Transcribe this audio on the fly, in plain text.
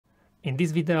In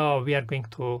this video, we are going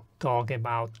to talk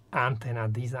about antenna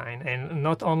design, and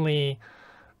not only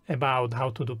about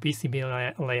how to do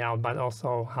PCB layout, but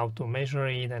also how to measure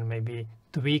it and maybe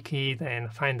tweak it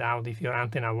and find out if your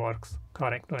antenna works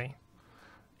correctly.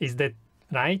 Is that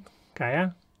right,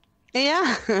 Kaja?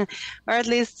 Yeah, or at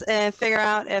least figure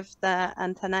out if the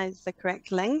antenna is the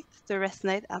correct length to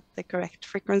resonate at the correct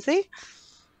frequency,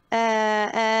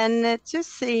 and to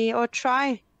see or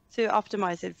try to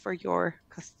optimize it for your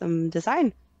custom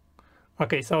design.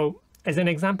 Okay, so as an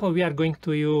example, we are going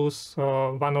to use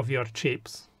one of your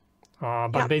chips,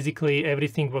 but basically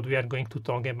everything what we are going to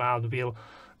talk about will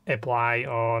apply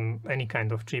on any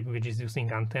kind of chip which is using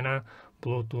antenna,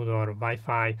 Bluetooth or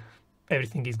Wi-Fi.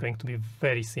 Everything is going to be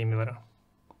very similar.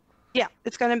 Yeah,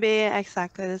 it's going to be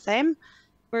exactly the same.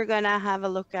 We're going to have a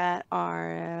look at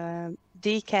our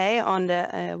DK on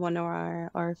the one of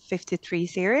our 53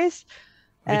 series.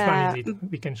 Which one is it?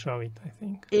 We can show it, I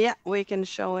think. Yeah, we can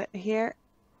show it here.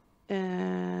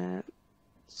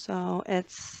 So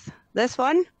it's this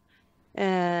one.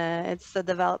 It's the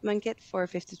development kit for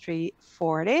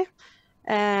 5340.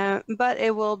 But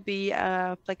it will be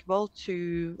applicable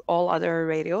to all other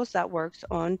radios that works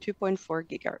on 2.4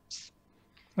 gigahertz.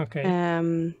 Okay.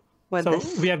 So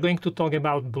we are going to talk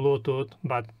about Bluetooth,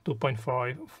 but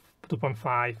 2.5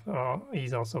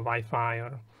 is also Wi-Fi,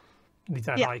 or these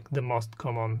are like the most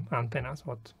common antennas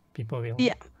what people will.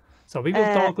 Yeah. So we will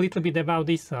talk a little bit about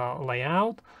this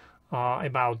layout,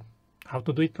 about how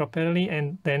to do it properly,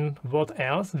 and then what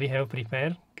else we have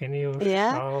prepared. Can you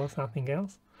show something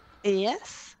else?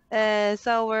 Yes.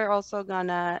 So we're also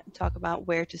gonna talk about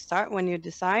where to start when you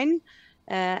design,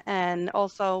 and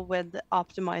also with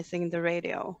optimizing the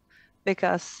radio,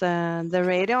 because the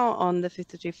radio on the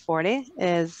 5340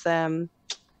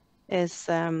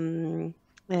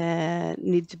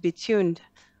 need to be tuned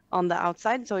on the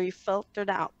outside, so you filter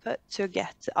the output to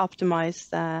get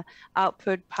optimized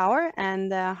output power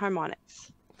and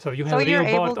harmonics. So you have a real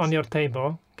board on your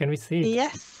table. Can we see it?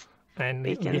 Yes. And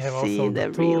we have see also the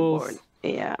tools real board.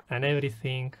 Yeah. And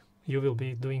everything. You will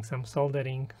be doing some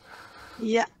soldering.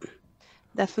 Yeah,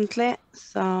 definitely.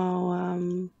 So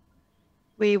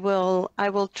I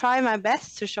will try my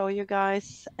best to show you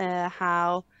guys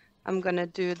how I'm gonna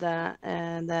do the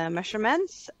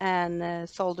measurements and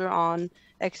solder on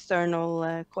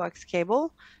external coax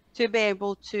cable to be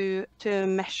able to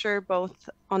measure both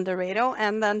on the radio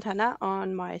and the antenna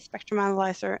on my spectrum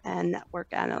analyzer and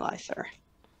network analyzer.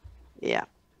 Yeah.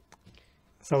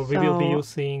 So we will be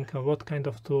using what kind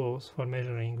of tools for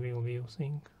measuring we will be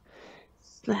using?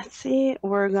 Let's see.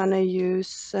 We're gonna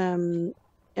use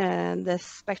the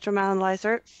spectrum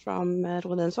analyzer from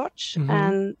Rodenswatch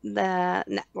and the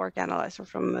network analyzer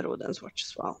from Rodenswatch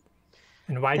as well.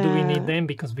 And why do we need them?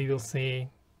 Because we will see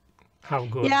how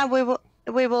good. Yeah, we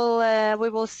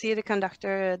will see the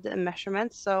conductor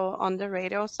measurements. So on the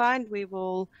radio side, we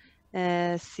will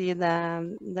see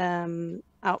the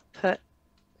output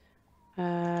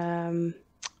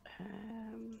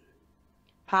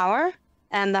power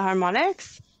and the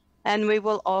harmonics, and we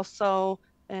will also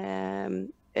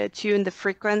tune the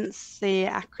frequency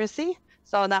accuracy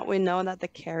so that we know that the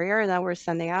carrier that we're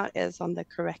sending out is on the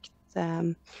correct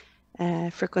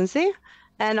frequency.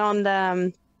 And on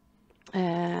the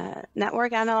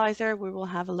network analyzer, we will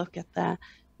have a look at the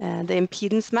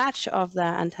impedance match of the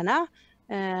antenna,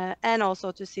 and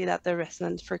also to see that the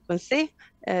resonant frequency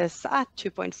is at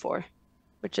 2.4,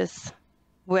 which is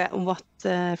what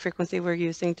frequency we're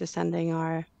using to sending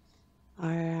our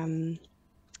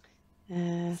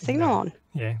signal on.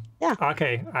 Yeah.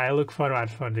 Okay, I look forward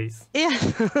for this. Yeah.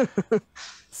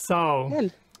 So,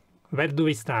 good. Where do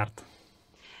we start?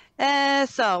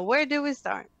 So where do we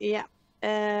start? Yeah.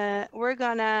 We're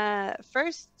gonna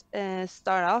first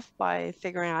start off by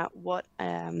figuring out what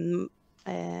IC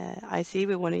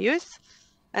we want to use,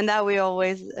 and that we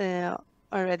always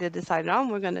already decided on.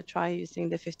 We're gonna try using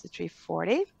the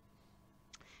 5340.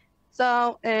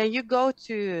 So you go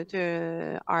to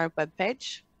our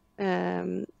webpage,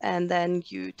 and then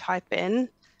you type in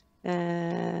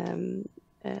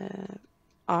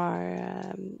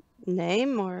our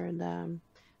name or the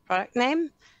product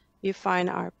name. You find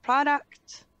our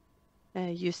product.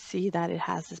 You see that it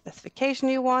has the specification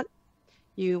you want.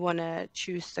 You want to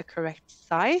choose the correct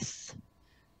size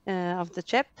of the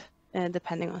chip,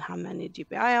 depending on how many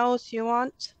GPIOs you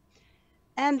want.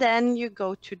 And then you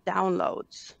go to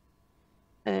downloads.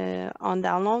 On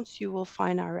downloads, you will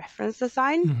find our reference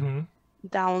design,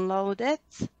 download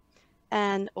it,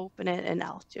 and open it in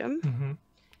Altium.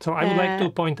 So I would like to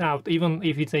point out, even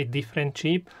if it's a different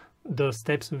chip, the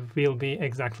steps will be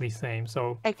exactly the same.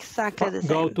 So exactly the same.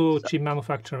 Go to chip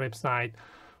manufacturer website,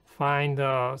 find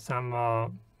some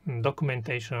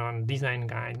documentation, design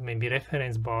guide, maybe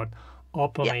reference board,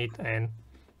 open it and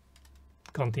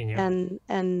continue. And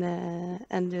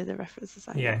do the reference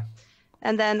design. Yeah.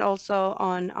 And then also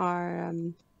on our,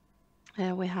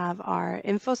 we have our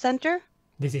info center.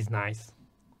 This is nice.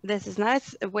 This is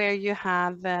nice, where you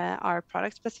have our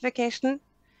product specification.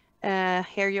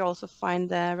 Here you also find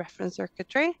the reference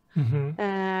circuitry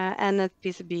and a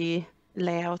PCB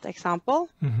layout example.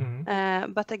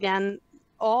 But again,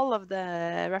 all of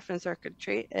the reference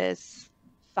circuitry is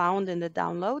found in the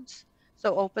downloads.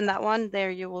 So open that one.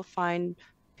 There you will find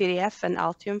PDF and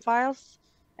Altium files.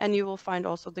 And you will find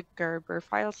also the Gerber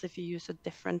files if you use a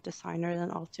different designer than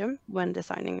Altium when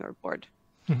designing your board.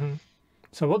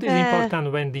 So what is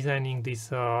important when designing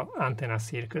this antenna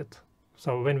circuit?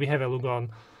 So when we have a look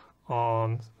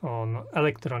on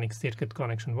electronic circuit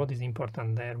connection, what is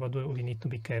important there? What do we need to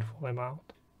be careful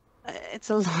about? It's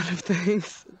a lot of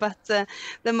things, but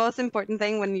the most important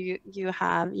thing when you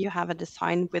have a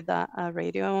design with a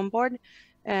radio on board,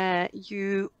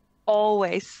 you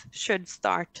always should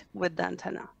start with the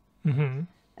antenna,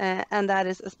 and that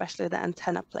is especially the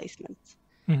antenna placement.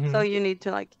 So you need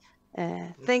to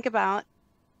think about,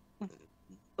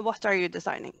 what are you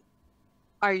designing?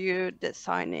 Are you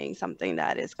designing something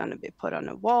that is going to be put on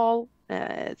a wall?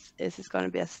 Is this going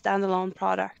to be a standalone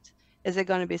product? Is it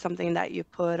going to be something that you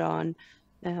put on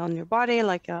your body,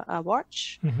 like a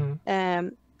watch?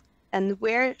 And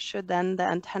where should then the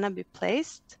antenna be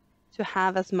placed to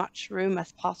have as much room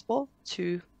as possible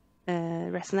to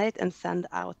resonate and send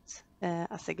out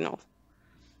a signal?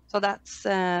 So that's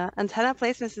antenna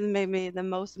placement is maybe the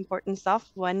most important stuff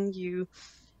when you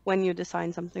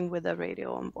design something with a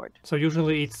radio on board. So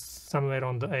usually it's somewhere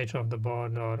on the edge of the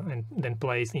board, and then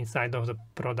placed inside of the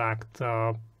product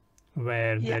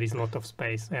where there is a lot of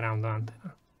space around the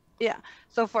antenna. Yeah.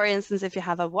 So for instance, if you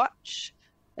have a watch,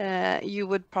 you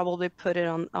would probably put it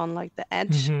on like the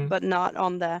edge, but not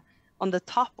on the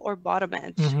top or bottom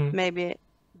edge. Maybe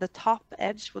the top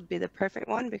edge would be the perfect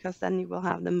one, because then you will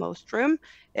have the most room.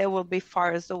 It will be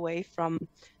farthest away from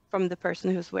the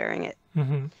person who's wearing it.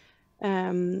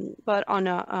 But on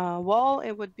a wall,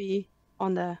 it would be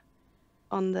on the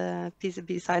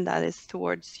PCB side that is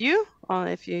towards you,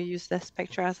 if you use this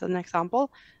picture as an example,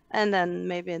 and then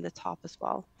maybe in the top as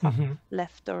well, top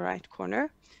left or right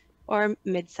corner, or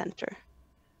mid-center.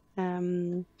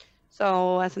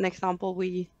 So as an example,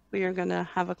 we are going to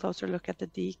have a closer look at the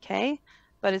DK,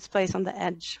 but it's placed on the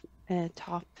edge,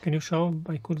 top. Can you show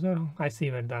by cursor? I see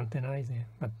where the antenna is here,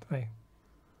 but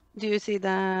do you see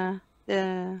the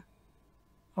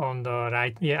on the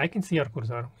right? Yeah, I can see your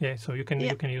cursor. Yeah, so you can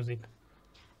use it.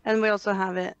 And we also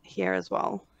have it here as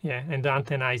well. Yeah, and the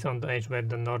antenna is on the edge where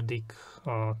the Nordic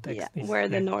text is. Where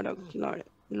the Nordic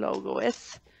logo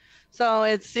is. So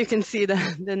you can see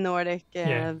the Nordic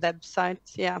website.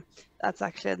 Yeah, that's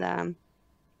actually the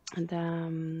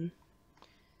antenna,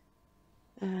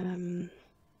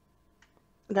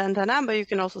 but you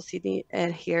can also see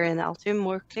here in Altium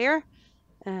more clear,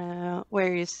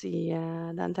 where you see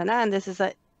the antenna, and this is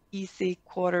a EC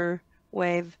quarter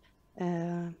wave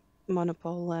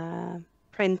monopole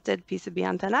printed PCB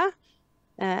antenna,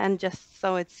 and just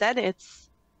so it's said, it's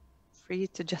free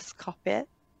to just copy it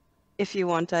if you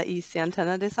want a EC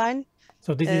antenna design.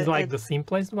 So this is like the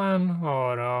simplest one,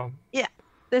 or? Yeah,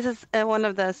 this is one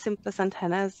of the simplest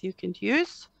antennas you can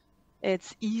use.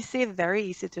 It's easy, very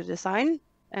easy to design,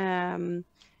 and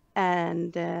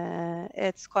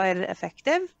it's quite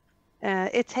effective.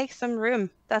 It takes some room.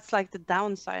 That's like the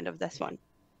downside of this one.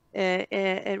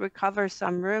 It recovers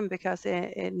some room because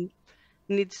it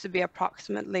needs to be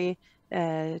approximately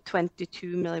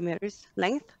 22 millimeters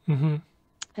length.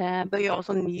 But you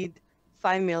also need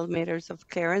 5 millimeters of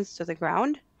clearance to the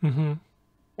ground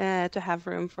to have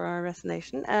room for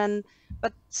resonation.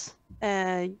 But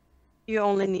you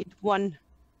only need one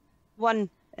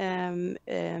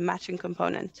matching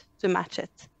component to match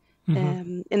it,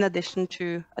 in addition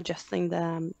to adjusting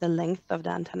the length of the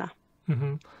antenna.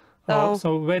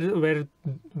 So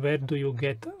where do you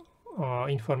get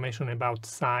information about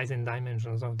size and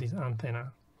dimensions of this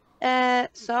antenna?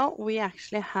 So we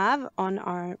actually have on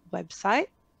our website,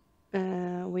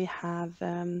 we have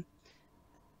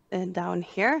down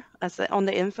here, on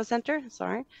the info center,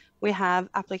 we have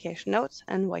application notes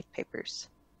and white papers.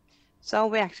 So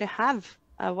we actually have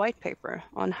a white paper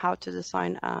on how to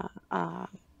design a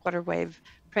quarter wave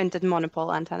printed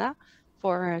monopole antenna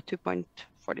for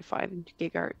 2.45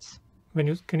 gigahertz.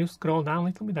 Can you scroll down a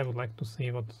little bit? I would like to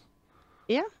see what.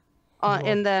 Yeah,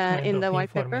 in the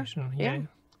white paper. Yeah.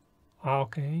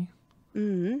 Okay.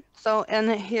 So,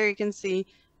 and here you can see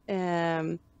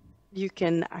you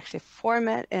can actually form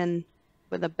it in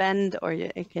with a bend, or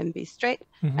it can be straight.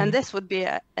 And this would be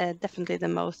definitely the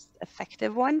most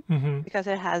effective one because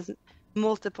it has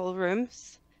multiple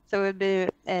rooms. So it would be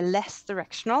less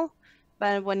directional,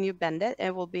 but when you bend it,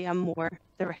 it will be a more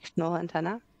directional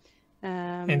antenna.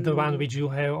 And the one which you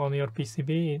have on your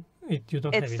PCB, you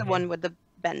don't have it. It's the one with the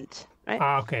bend, right?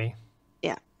 Ah, okay.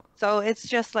 Yeah. So it's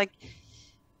just like.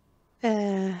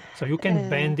 So you can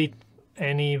bend it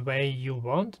any way you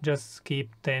want, just keep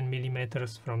 10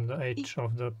 millimeters from the edge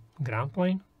of the ground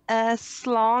plane? As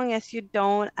long as you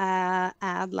don't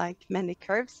add like many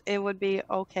curves, it would be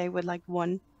okay with like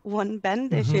one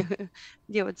bend, if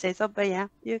you would say so. But yeah,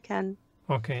 you can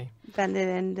bend it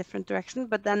in different directions,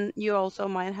 but then you also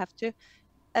might have to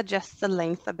adjust the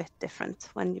length a bit different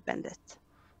when you bend it.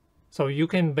 So you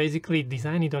can basically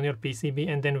design it on your PCB,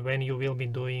 and then when you will be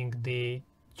doing the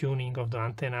tuning of the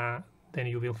antenna, then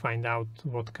you will find out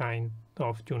what kind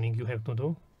of tuning you have to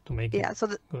do to make it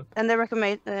good. And the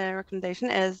recommendation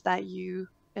is that you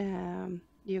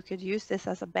could use this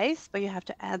as a base, but you have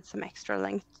to add some extra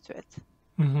length to it.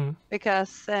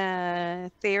 Because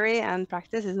theory and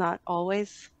practice is not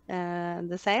always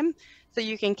the same. So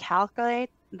you can calculate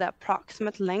the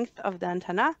approximate length of the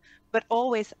antenna, but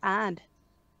always add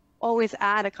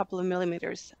a couple of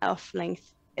millimeters of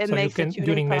length. So you can,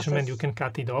 during measurement, you can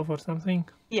cut it off or something?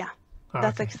 Yeah,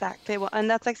 that's exactly what, and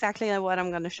that's exactly what I'm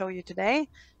going to show you today.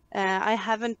 I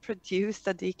haven't produced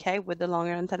a DK with the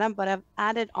longer antenna, but I've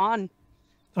added on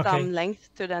some length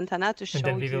to the antenna to show you.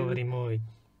 And then we will remove it.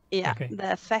 Yeah,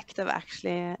 the effect of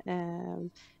actually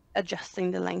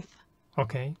adjusting the length.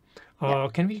 Okay.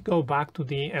 Can we go back to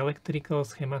the electrical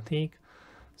schematic?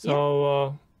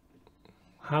 So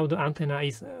how the antenna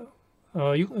is...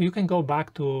 you can go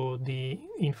back to the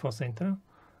info center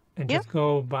and just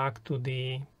go back to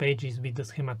the pages with the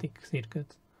schematic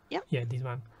circuit. Yeah, this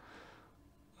one.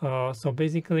 So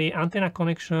basically, antenna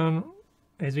connection,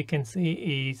 as we can see,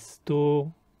 is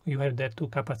you have there 2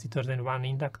 capacitors and 1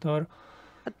 inductor.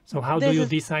 So how do you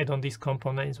decide on these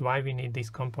components? Why we need this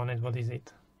component? What is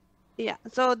it? Yeah,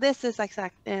 so this is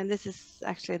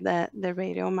actually the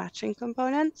radio matching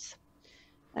components.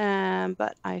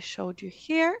 But I showed you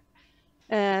here.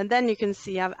 Then you can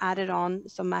see I've added on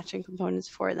some matching components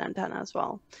for the antenna as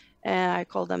well. I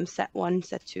call them set 1,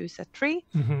 set 2, set 3.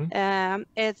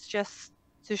 It's just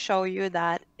to show you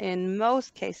that in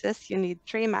most cases you need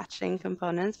 3 matching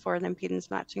components for the impedance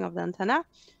matching of the antenna.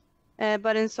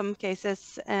 But in some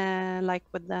cases, like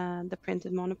with the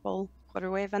printed monopole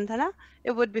quarter wave antenna,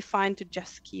 it would be fine to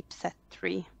just keep set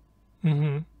 3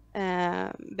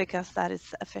 because that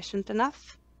is efficient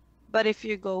enough. But if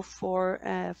you go for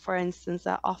instance,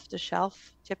 an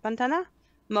off-the-shelf chip antenna,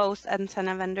 most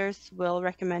antenna vendors will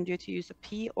recommend you to use a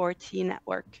P or T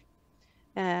network,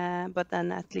 but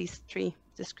then at least 3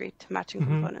 discrete matching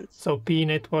components. So P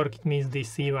network means the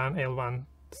C1, L1,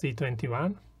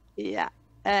 C21? Yeah,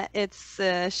 it's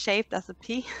shaped as a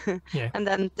P, and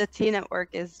then the T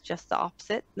network is just the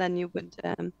opposite. Then you would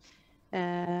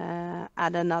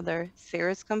add another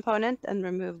series component and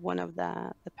remove one of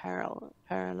the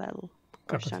parallel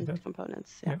or shunt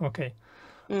components. Okay.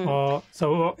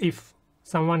 So if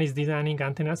someone is designing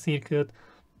antenna circuit,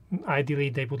 ideally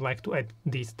they would like to add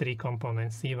these 3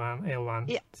 components, C1,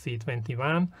 L1,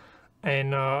 C21,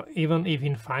 and even if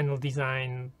in final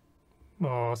design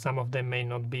some of them may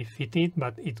not be fitted,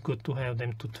 but it's good to have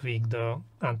them to tweak the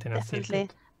antenna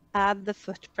circuit. Add the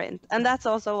footprint, and that's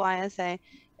also why I say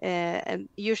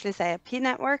usually say a P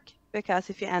network, because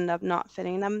if you end up not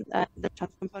fitting them, the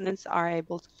shunt components are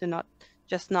able to not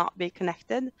be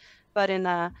connected. But in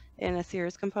a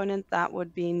series component, that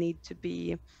would need to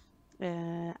be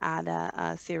add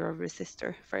a 0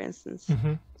 resistor, for instance,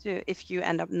 to if you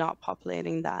end up not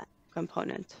populating that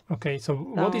component. Okay, so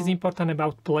what is important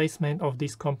about placement of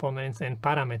these components and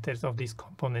parameters of these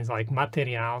components, like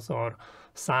materials or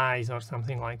size or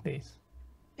something like this?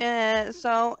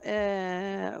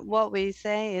 What we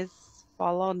say is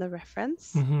follow the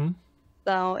reference.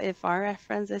 So if our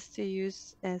reference is to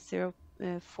use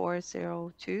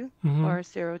 0402 or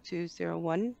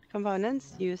 0201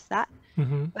 components, use that.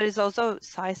 But it's also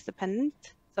size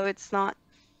dependent. So it's not,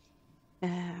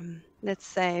 let's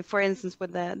say, for instance,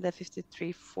 with the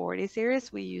 5340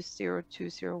 series, we use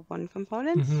 0201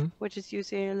 components, which is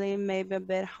usually maybe a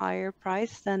bit higher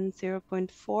price than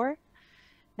 0.4.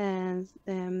 And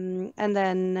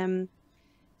then,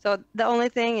 so the only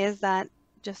thing is that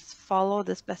just follow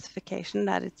the specification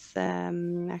that it's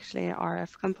actually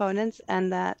RF components,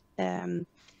 and that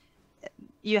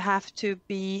you have to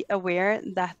be aware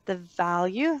that the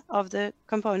value of the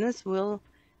components will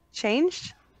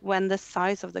change when the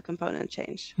size of the component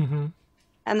change.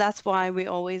 And that's why we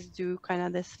always do kind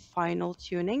of this final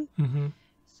tuning.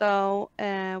 So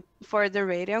for the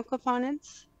radio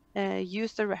components,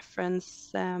 use the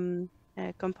reference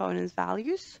components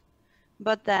values,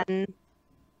 but then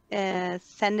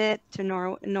send it to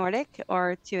Nordic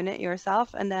or tune it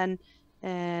yourself, and then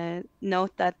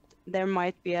note that there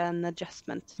might be an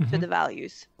adjustment to the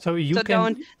values. So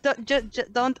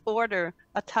don't order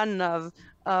a ton of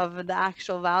the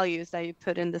actual values that you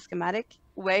put in the schematic.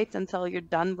 Wait until you're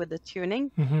done with the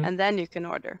tuning, and then you can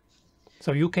order.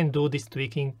 So you can do this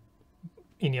tweaking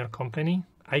in your company.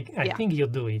 I think you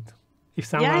do it. If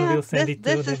someone will send it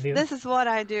to this is what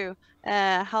I do,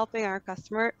 helping our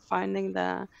customer finding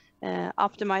the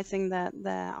optimizing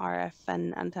the RF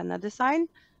and antenna design,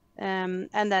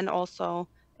 and then also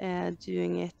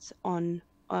doing it on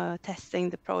testing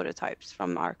the prototypes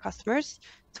from our customers,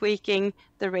 tweaking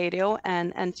the radio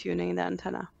and tuning the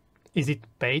antenna. Is it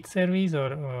paid service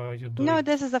or you do? No, it?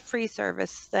 This is a free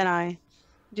service that I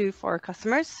do for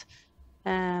customers.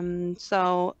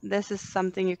 So this is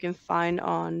something you can find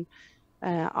on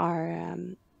our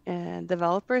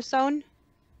developer zone.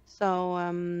 So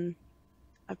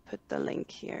I put the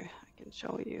link here. I can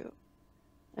show you.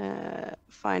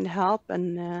 Find help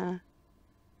and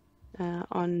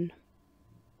on.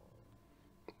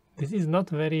 This is not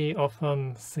very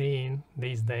often seen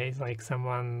these days. Like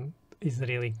someone is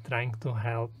really trying to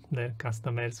help their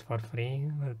customers for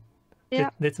free.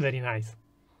 That's very nice.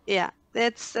 Yeah,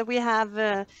 we have.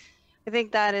 I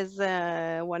think that is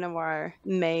one of our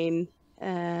main,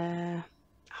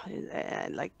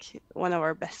 like one of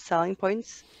our best selling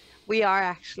points. We are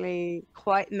actually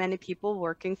quite many people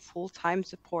working full-time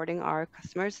supporting our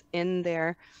customers in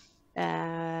their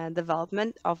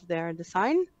development of their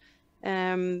design.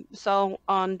 So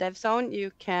on DevZone,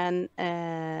 you can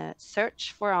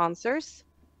search for answers,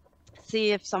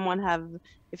 see if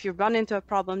if you run into a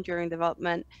problem during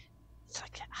development, it's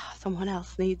like someone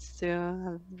else needs to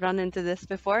have run into this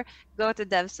before. Go to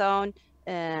DevZone,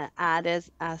 add it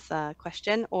as a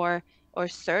question, or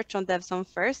search on DevZone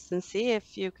first and see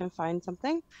if you can find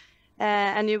something.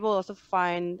 And you will also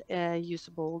find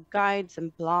usable guides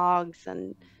and blogs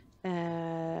and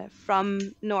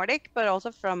from Nordic, but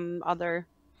also from other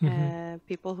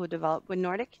people who develop with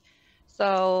Nordic.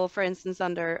 So for instance,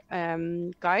 under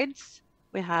guides,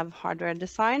 we have hardware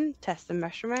design, test and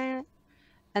measurement.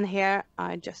 And here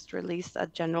I just released a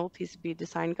general PCB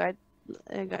design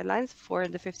guidelines for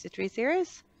the 53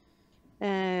 series,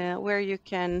 where you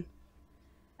can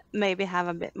maybe have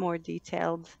a bit more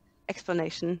detailed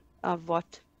explanation of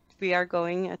what we are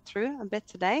going through a bit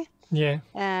today. Yeah.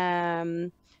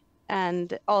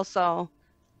 And also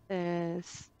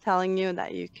telling you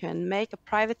that you can make a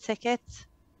private ticket,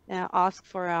 ask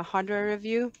for a hardware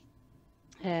review,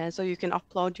 so you can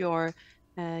upload your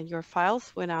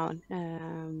files without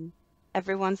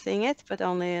everyone seeing it, but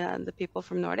only the people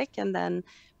from Nordic, and then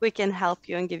we can help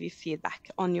you and give you feedback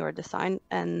on your design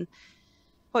and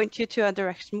point you to a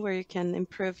direction where you can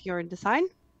improve your design.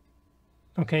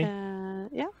 Okay.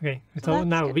 Yeah. Okay. So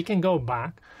now we can go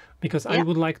back, because I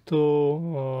would like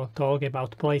to talk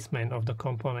about placement of the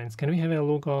components. Can we have a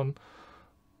look on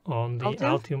the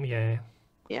Altium? Yeah.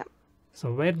 Yeah.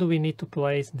 So where do we need to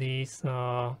place these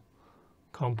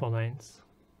components?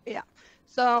 Yeah.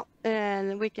 So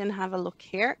we can have a look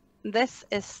here. This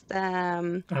is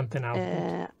the antenna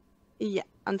output. Yeah,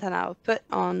 antenna output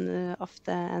of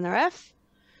the NRF.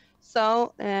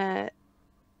 So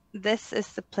this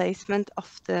is the placement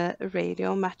of the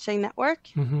radio matching network.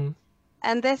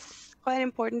 And this is quite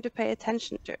important to pay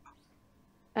attention to,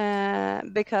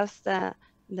 because the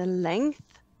length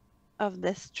of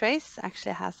this trace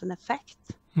actually has an effect.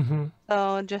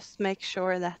 So just make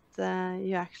sure that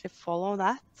you actually follow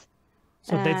that.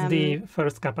 So that's the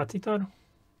first capacitor?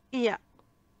 Yeah.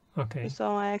 Okay.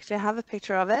 So I actually have a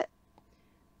picture of it.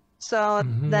 So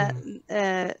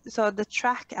the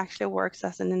track actually works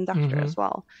as an inductor as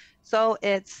well. So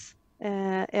it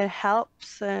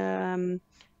helps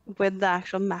with the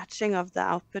actual matching of the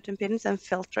output impedance and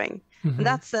filtering. And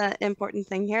that's an important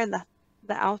thing here, that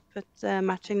the output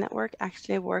matching network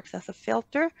actually works as a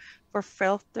filter for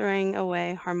filtering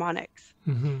away harmonics.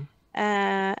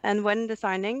 And when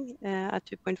designing a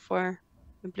 2.4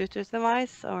 Bluetooth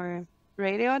device or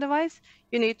radio device,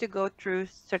 you need to go through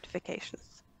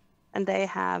certifications. And they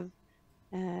have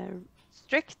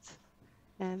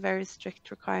very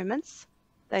strict requirements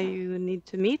that you need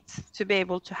to meet to be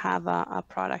able to have a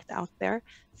product out there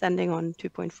sending on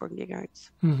 2.4 gigahertz.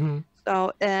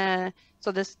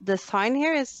 So this design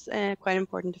here is quite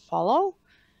important to follow.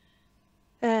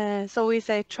 So we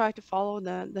say try to follow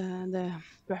the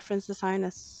reference design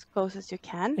as close as you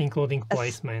can, including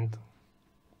placement.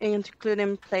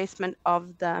 Including placement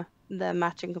of the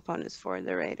matching components for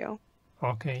the radio.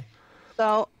 Okay.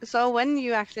 So when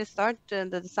you actually start the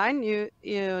design, you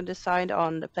decide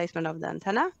on the placement of the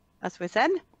antenna, as we said.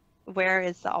 Where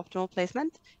is the optimal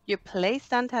placement? You place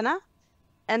the antenna,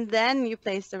 and then you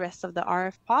place the rest of the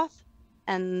RF path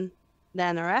and the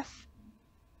NRF.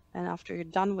 And after you're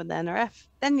done with the NRF,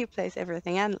 then you place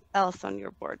everything else on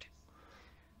your board.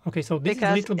 Okay, so this is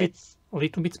a little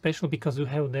bit special because you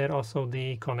have there also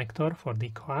the connector for the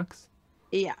coax.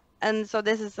 Yeah, and so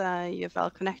this is a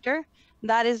UFL connector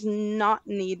that is not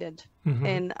needed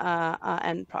in an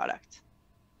end product.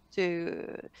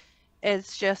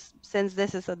 It's just, since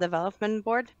this is a development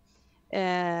board,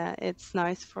 it's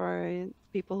nice for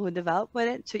people who develop with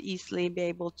it to easily be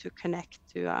able to connect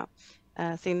to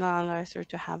a signal analyzer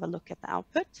to have a look at the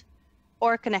output,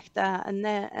 or connect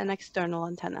an external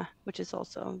antenna, which is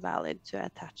also valid to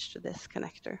attach to this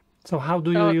connector. So how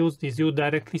do you use this? You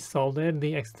directly solder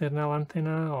the external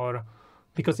antenna, or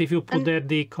because if you put there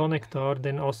the connector,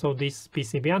 then also this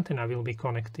PCB antenna will be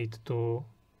connected to...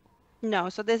 No,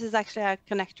 so this is actually a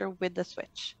connector with the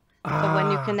switch. So when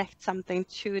you connect something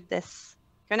to this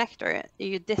connector,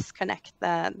 you disconnect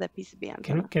the PCB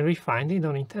antenna. Can we find it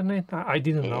on internet? I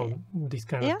didn't know this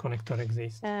kind of connector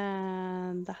exists.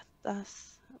 And that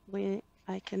does.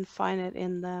 I can find it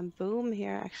in the boom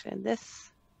here. Actually,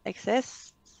 this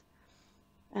exists.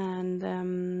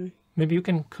 And maybe you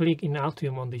can click in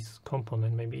Altium on this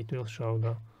component. Maybe it will show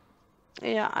the...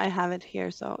 Yeah, I have it here.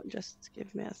 So just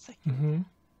give me a second.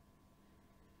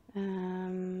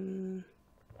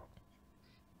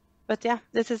 But yeah,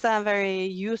 this is a very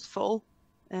useful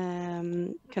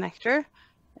connector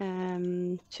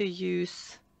to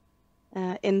use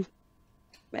in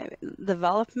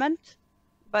development,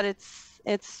 but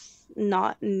it's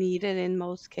not needed in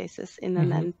most cases in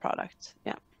an end product.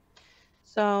 Yeah.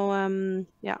 So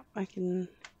yeah,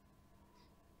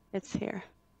 it's here.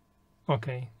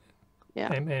 Okay. Yeah.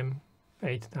 MM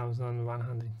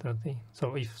 8130.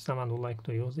 So if someone would like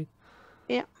to use it,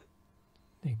 yeah,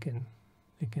 they can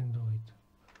do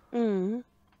it.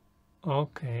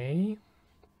 Okay.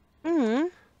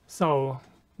 So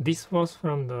this was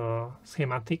from the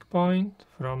schematic point,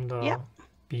 from the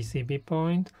PCB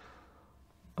point.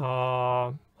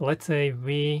 Let's say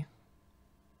we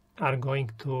are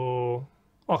going to...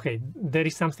 Okay, there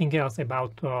is something else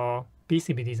about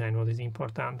PCB design what is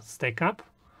important. Stack up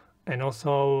and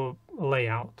also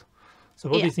layout. So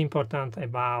what is important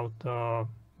about...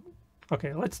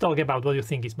 okay, let's talk about what you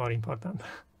think is more important.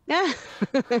 Yeah.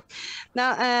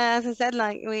 Now, as I said,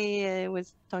 like we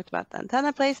talked about the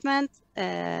antenna placement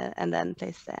and then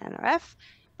place the NRF,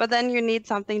 but then you need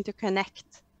something to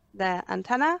connect the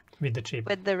antenna with the chip,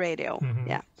 with the radio.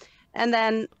 Yeah, and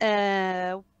then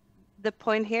the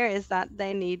point here is that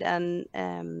they need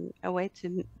a way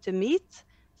to meet.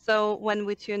 So when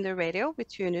we tune the radio, we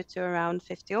tune it to around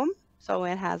 50 ohm, so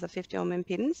it has a 50 ohm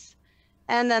impedance.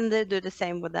 And then they do the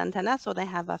same with the antenna, so they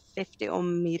have a 50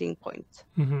 ohm meeting point.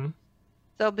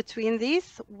 So between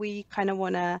these, we kind of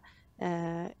want to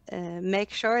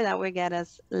make sure that we get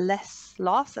as less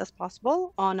loss as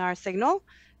possible on our signal.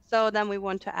 So then we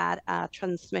want to add a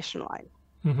transmission line.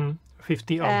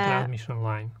 50 ohm transmission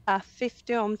line. A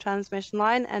 50 ohm transmission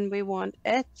line, and we want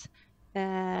it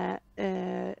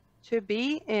to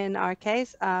be, in our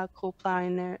case, a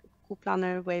coplanar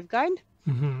waveguide.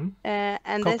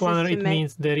 And coplanar, this is it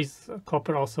means there is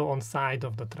copper also on side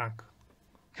of the track.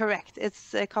 Correct.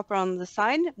 It's copper on the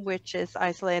side, which is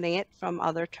isolating it from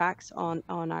other tracks on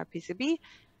our PCB,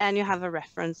 and you have a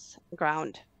reference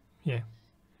ground. Yeah.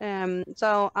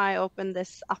 So I opened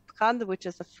this AppCAD, which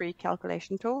is a free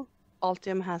calculation tool.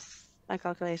 Altium has a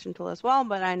calculation tool as well,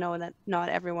 but I know that not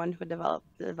everyone who develop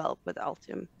with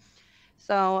Altium.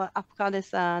 So AppCAD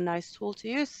is a nice tool to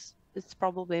use. It's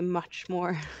probably much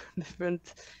more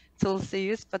different tools to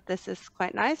use, but this is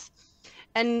quite nice.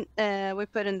 And we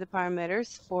put in the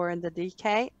parameters for the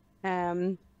decay.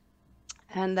 And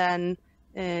then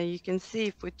you can see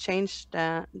if we change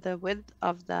the width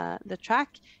of the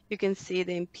track, you can see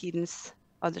the impedance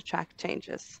of the track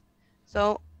changes.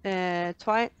 So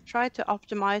try to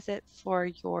optimize it for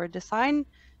your design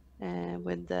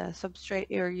with the substrate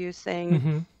you're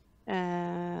using.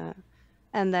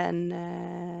 And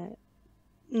then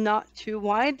not too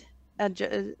wide, and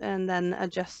then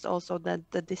adjust also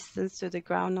the distance to the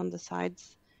ground on the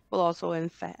sides will also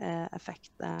affect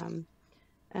the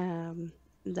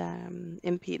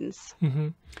impedance.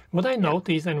 What I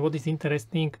notice and what is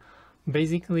interesting,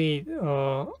 basically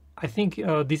I think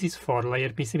this is 4-layer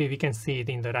PCB. We can see it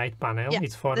in the right panel. Yeah,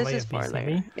 it's 4-layer this is PCB.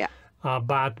 4-layer. Yeah.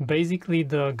 But basically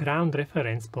the ground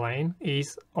reference plane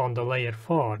is on the layer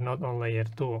 4, not on layer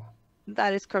 2.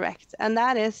 That is correct. And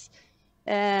that is,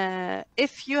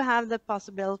 if you have the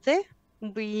possibility,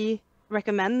 we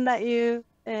recommend that you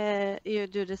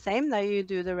do the same, that you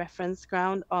do the reference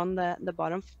ground on the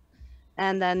bottom,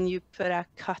 and then you put a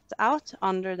cutout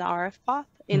under the RF path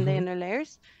in the inner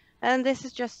layers. And this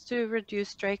is just to reduce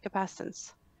stray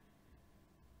capacitance.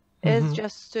 It's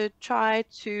just to try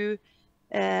to,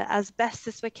 as best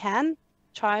as we can,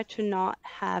 try to not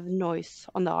have noise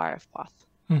on the RF path.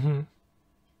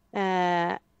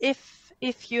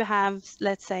 If you have,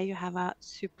 let's say you have a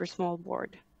super small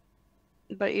board,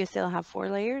 but you still have 4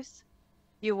 layers,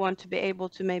 you want to be able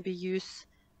to maybe use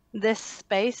this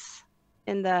space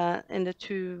in the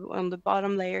two on the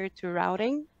bottom layer to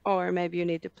routing, or maybe you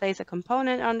need to place a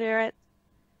component under it,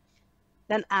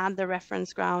 then add the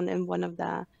reference ground in one of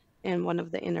the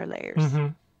inner layers.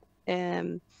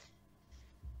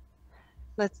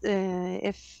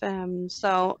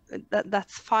 So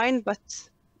that's fine, but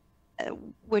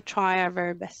we try our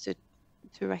very best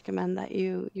to recommend that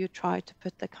you try to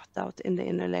put the cutout in the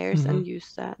inner layers and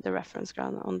use the reference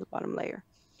ground on the bottom layer.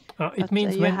 It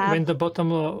means when the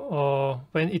bottom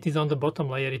when it is on the bottom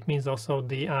layer, it means also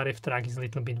the RF track is a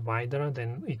little bit wider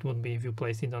than it would be if you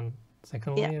place it on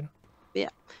second layer. Yeah,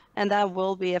 and that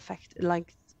will be affected,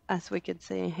 like as we could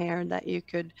see here, that you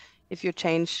could, if you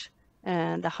change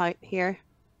the height here.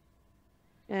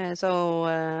 Yeah,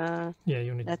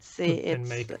 you need let's see, to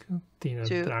make thinner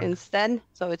track. Instead,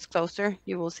 so it's closer,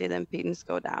 you will see the impedance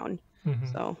go down.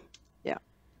 So yeah.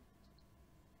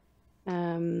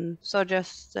 So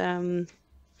just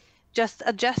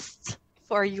adjust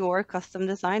for your custom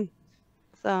design.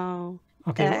 So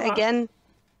again,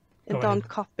 don't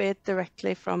copy it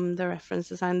directly from the reference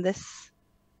design, this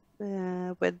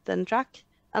width and track,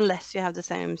 unless you have the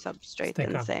same substrate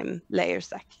and the same layer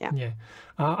stack.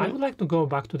 I would like to go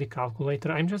back to the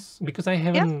calculator. I'm just, because I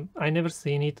never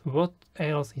seen it. What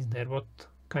else is there? What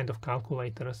kind of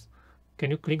calculators?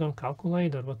 Can you click on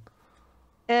calculate, or what?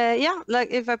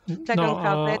 Like if I click on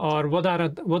calculate. Or what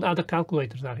other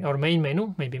calculators are there? Or main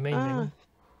menu, maybe main menu.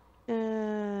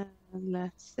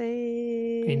 Let's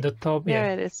see. In the top,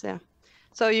 There it is. Yeah.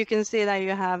 So you can see that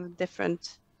you have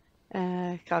different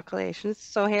calculations.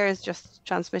 So here is just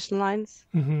transmission lines.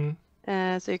 So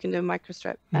you can do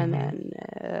microstrip and then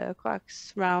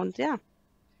coax round. Yeah.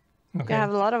 You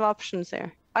have a lot of options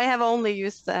here. I have only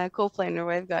used the coplanar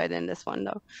waveguide in this one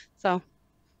though. So,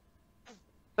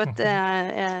 but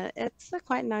it's a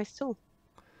quite nice tool.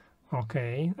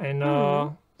 Okay. And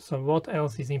so what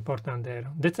else is important there?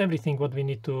 That's everything what we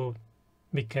need to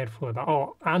be careful about.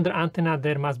 Oh, under antenna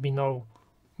there must be no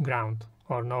ground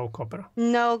or no copper.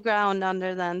 No ground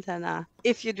under the antenna.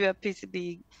 If you do a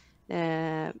PCB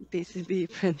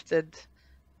printed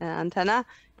antenna,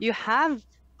 you have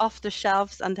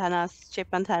off-the-shelf antennas,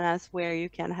 chip antennas, where you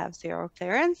can have 0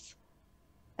 clearance.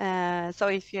 So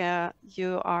if you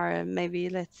are maybe,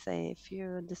 let's say, if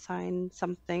you design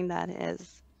something that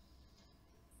is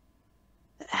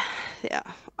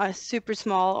super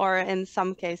small, or in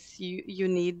some case you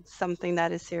need something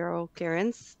that is 0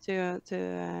 clearance to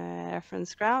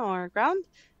reference ground,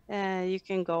 you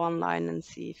can go online and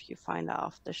see if you find an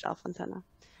off-the-shelf antenna.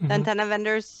 The antenna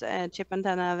vendors, chip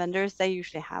antenna vendors, they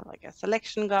usually have like a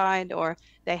selection guide, or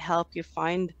they help you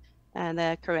find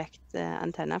the correct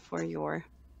antenna for your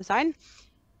design.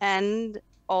 And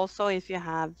also, if you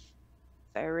have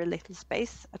very little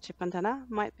space, a chip antenna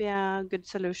might be a good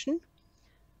solution.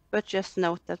 But just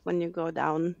note that when you go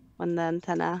down, when the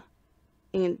antenna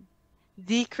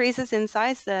decreases in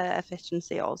size, the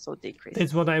efficiency also decreases.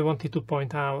 That's what I wanted to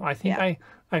point out. I think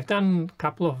I've done a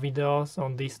couple of videos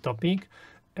on this topic,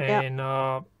 and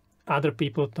other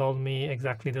people told me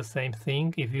exactly the same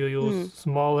thing. If you use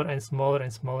smaller and smaller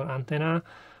and smaller antenna,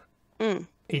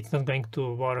 it's not going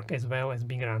to work as well as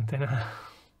bigger antenna.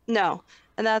 No,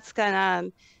 and that's kind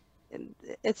of,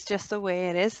 it's just the way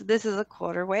it is. This is a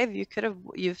quarter wave. You could have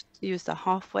used a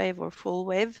half wave or full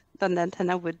wave, then the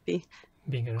antenna would be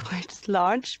bigger, quite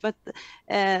large. But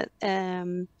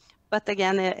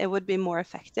again, it would be more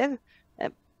effective.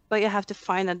 But you have to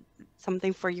find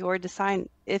something for your design.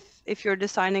 If you're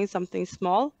designing something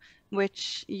small,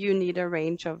 which you need a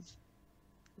range of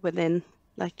within,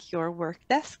 like your work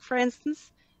desk, for instance,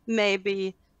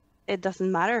 maybe it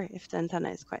doesn't matter if the antenna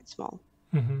is quite small.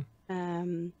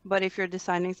 But if you're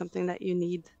designing something that you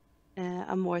need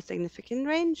a more significant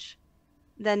range,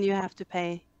 then you have to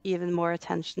pay even more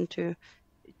attention to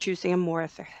choosing a more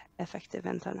effective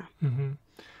antenna.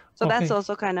 So that's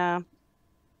also kind of,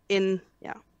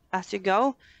 as you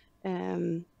go,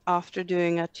 after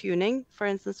doing a tuning, for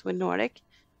instance, with Nordic,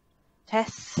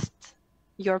 test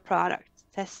your product,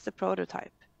 test the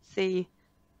prototype, see,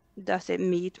 does it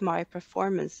meet my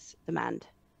performance demand?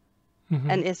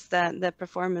 And is the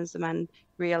performance demand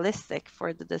realistic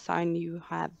for the design you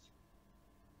have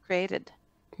created?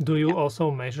 Do you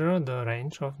also measure the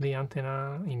range of the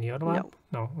antenna in your lab?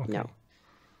 No. Okay. No,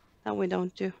 that we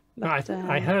don't do. But,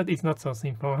 I heard it's not so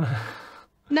simple.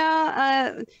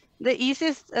 No, the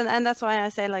easiest, and that's why I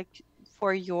say, like,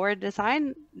 for your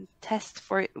design, test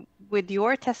with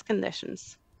your test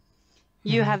conditions.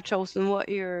 You have chosen what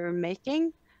you're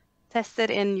making, test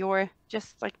it in your,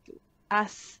 just like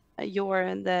as your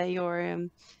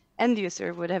end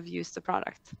user would have used the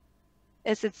product.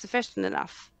 Is it sufficient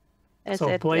enough?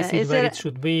 So place it where it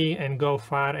should be and go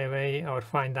far away, or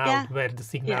find out where the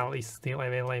signal is still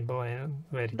available and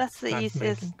where it That's the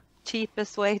easiest,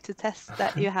 cheapest way to test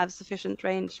that you have sufficient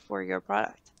range for your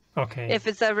product. Okay. If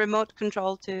it's a remote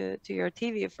control to your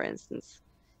TV, for instance,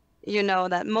 you know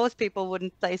that most people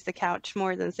wouldn't place the couch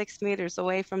more than 6 meters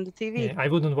away from the TV. Yeah, I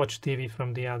wouldn't watch TV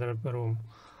from the other room.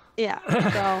 Yeah.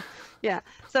 So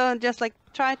so just like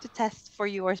try to test for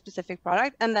your specific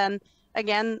product, and then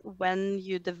again, when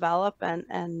you develop and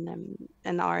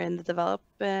are in the develop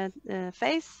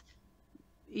phase,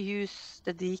 use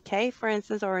the DK, for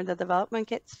instance, or the development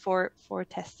kits for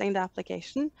testing the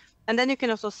application. And then you can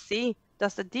also see,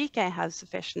 does the DK have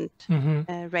sufficient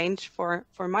range for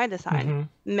my design?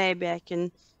 Maybe I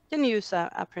can use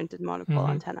a printed monopole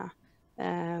antenna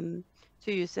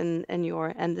to use in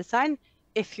your end design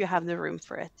if you have the room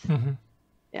for it.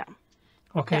 Yeah.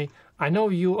 Okay. I know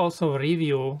you also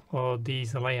review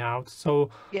these layouts. So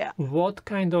what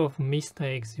kind of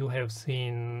mistakes you have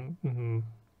seen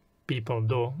people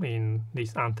do in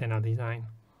this antenna design?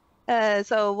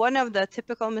 So one of the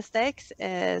typical mistakes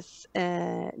is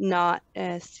not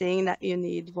seeing that you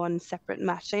need one separate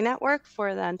matching network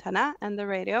for the antenna and the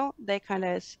radio. They kind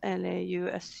of you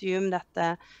assume that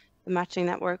the matching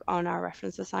network on our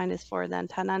reference design is for the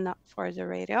antenna, not for the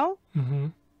radio.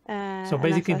 So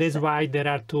basically that's why there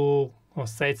are two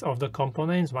sets of the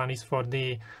components. One is for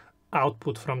the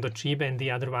output from the chip and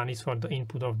the other one is for the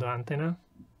input of the antenna.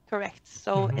 Correct.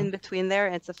 So in between there,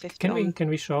 it's a 50 ohm. Can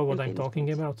we show what I'm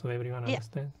talking about so everyone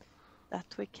understands? That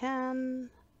we can.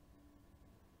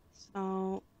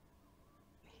 So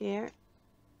here.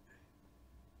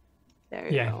 There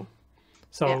you go.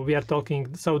 So we are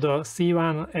talking, so the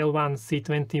C1, L1,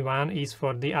 C21 is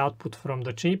for the output from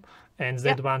the chip, and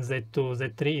Z1, Z2,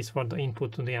 Z3 is for the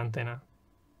input to the antenna.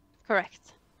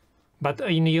 Correct. But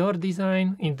in your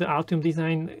design, in the Altium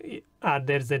design, are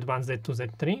there Z1, Z2,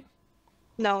 Z3?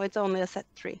 No, it's only a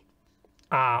Z3.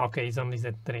 Ah, okay, it's only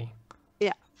Z3.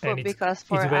 Yeah, because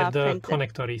for it's where the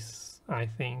connector is, I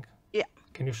think. Yeah.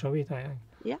 Can you show it?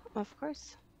 Yeah, of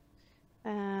course.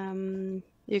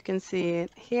 You can see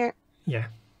it here. Yeah.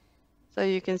 So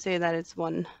you can see that it's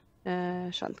one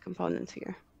shunt component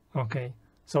here. Okay.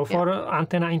 So for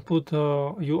antenna input,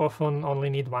 you often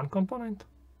only need one component?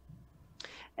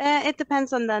 It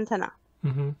depends on the antenna.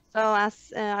 So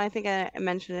as I think I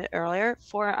mentioned it earlier,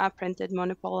 for a printed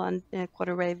monopole and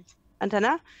quarter wave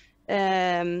antenna,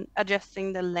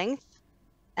 adjusting the length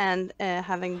and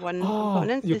having one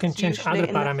component. You can change other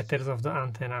parameters of the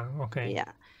antenna. Okay.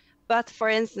 Yeah. But for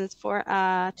instance, for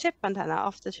a chip antenna,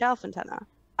 off-the-shelf antenna,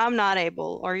 I'm not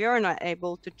able, or you're not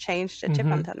able to change the chip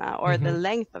antenna or the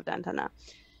length of the antenna.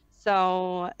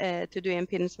 So to do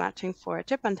impedance matching for a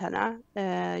chip antenna,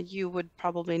 you would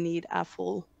probably need a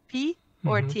full P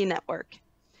or T network.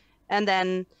 And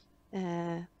then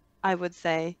I would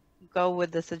say go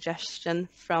with the suggestion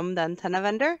from the antenna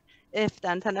vendor. If the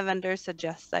antenna vendor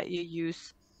suggests that you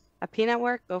use a P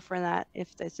network, go for that.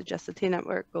 If they suggest a T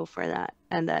network, go for that.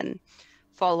 And then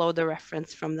follow the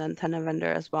reference from the antenna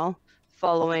vendor as well,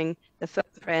 following the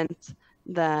footprint,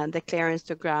 the clearance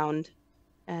to ground,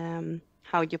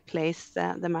 how you place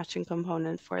the matching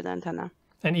component for the antenna.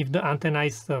 And if the antenna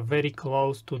is very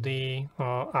close to the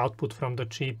output from the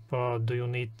chip, do you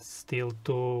need still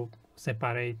to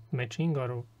separate matching?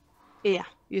 Or? Yeah,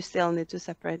 you still need to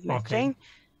separate matching.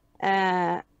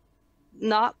 Okay.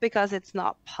 Not because it's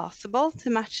not possible to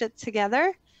match it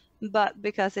together, but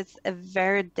because it's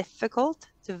very difficult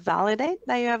to validate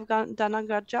that you have done a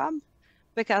good job,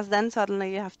 because then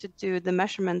suddenly you have to do the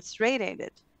measurements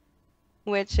radiated,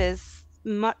 which is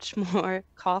much more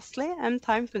costly and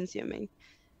time consuming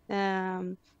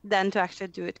than to actually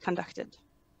do it conducted.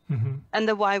 And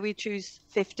the why we choose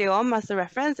 50 ohm as a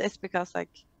reference is because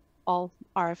like all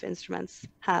RF instruments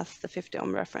has the 50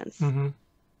 ohm reference.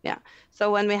 Yeah.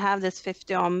 So when we have this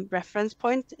 50 ohm reference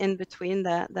point in between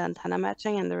the antenna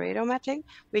matching and the radio matching,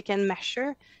 we can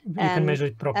measure. You can measure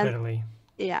it properly.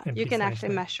 Yeah, you can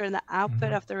actually measure the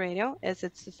output of the radio. Is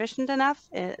it sufficient enough?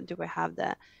 Do we have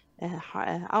the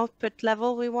output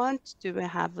level we want? Do we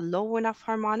have low enough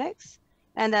harmonics?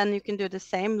 And then you can do the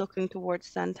same looking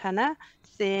towards the antenna,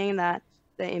 seeing that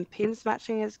the impedance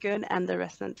matching is good and the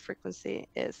resonant frequency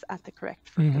is at the correct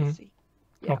frequency.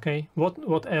 Yeah. Okay.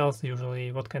 What else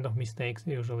usually? What kind of mistakes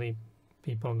usually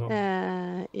people do?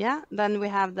 Yeah. Then we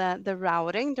have the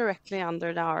routing directly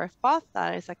under the RF path.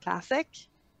 That is a classic.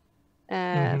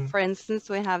 For instance,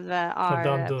 we have our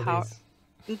don't do power.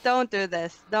 This. Don't do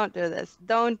this. Don't do this.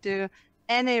 Don't do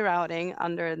any routing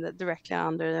directly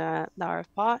under the RF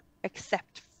path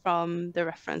except from the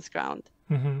reference ground.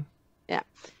 Yeah.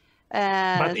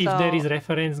 But if there is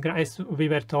reference ground, as we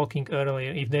were talking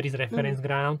earlier, if there is reference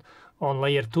ground on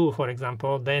layer 2, for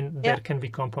example, then there can be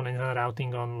components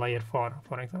routing on layer 4,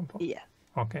 for example. Yeah.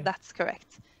 Okay. That's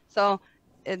correct. So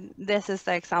this is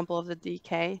the example of the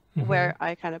DK where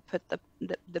I kind of put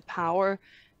the power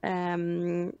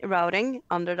routing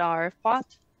under the RF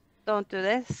path. Don't do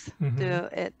this. Do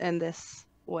it in this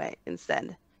way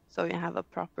instead. So you have a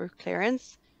proper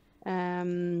clearance.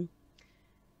 I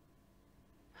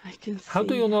can see. How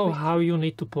do you know how you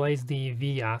need to place the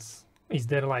vias? Is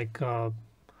there like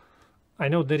I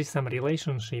know there is some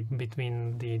relationship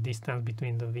between the distance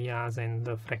between the vias and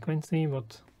the frequency,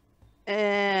 but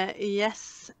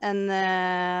yes, and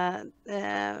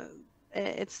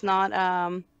it's not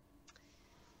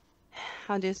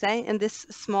how do you say, in this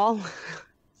small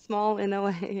in a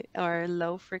way, or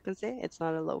low frequency. It's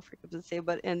not a low frequency,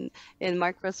 but in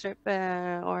microstrip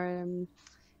or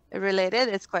related,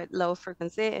 it's quite low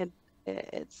frequency.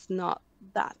 It's not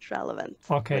that relevant.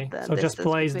 Okay, so just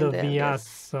place the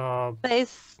vias.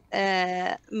 Place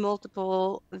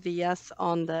multiple vias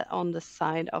on the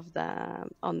side of the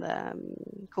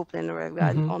coplanar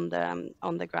guide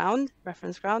on the ground,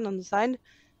 reference ground on the side,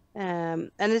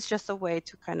 and it's just a way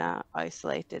to kind of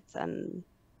isolate it and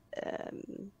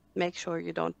make sure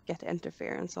you don't get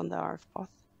interference on the RF path.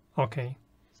 Okay.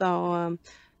 So,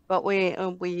 but we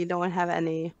don't have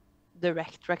any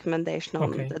direct recommendation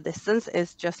on the distance.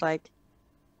 It's just like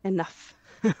enough.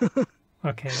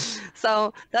 Okay.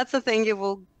 So that's the thing. You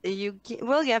will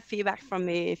get feedback from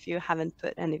me if you haven't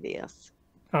put any vias.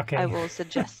 Okay. I will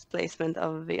suggest placement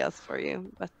of vias for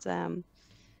you, but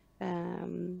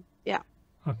yeah.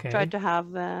 Okay. Try to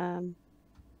have a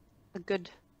good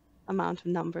amount of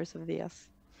numbers of vias.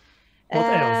 What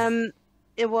else?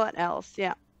 What else?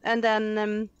 Yeah, and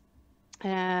then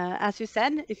as you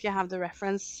said, if you have the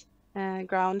reference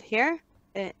ground here,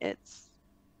 it's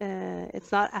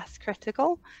not as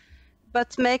critical,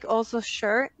 but make also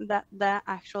sure that the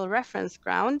actual reference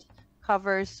ground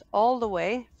covers all the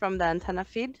way from the antenna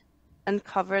feed and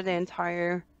cover the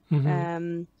entire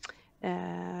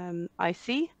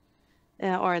IC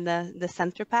or the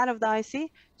center pad of the IC,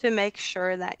 to make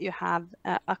sure that you have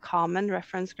a common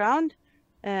reference ground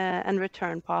and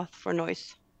return path for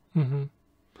noise.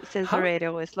 Since the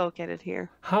radio is located here.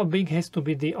 How big has to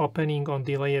be the opening on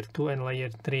the layer 2 and layer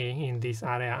 3 in this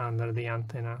area under the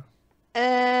antenna?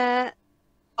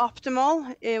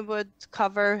 Optimal, it would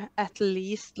cover at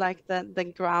least like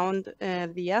the ground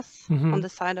vias on the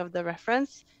side of the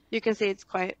reference. You can see it's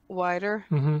quite wider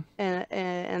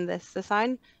in this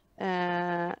design,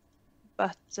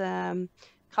 but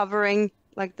covering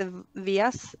like the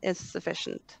vias is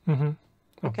sufficient.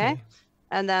 Okay,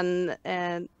 and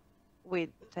then we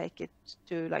take it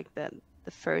to like the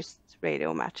first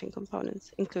radio matching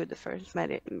components, include the first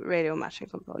radio matching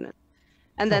component,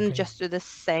 and then just do the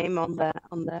same on the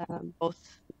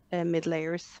both mid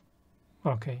layers.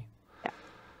 Okay. Yeah.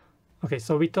 Okay,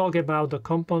 so we talk about the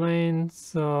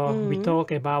components. We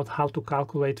talk about how to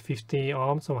calculate 50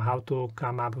 ohms, so how to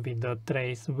come up with the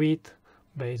trace width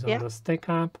based on the stack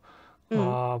up.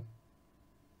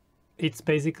 It's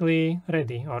basically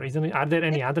ready, or isn't it? Are there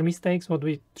any other mistakes what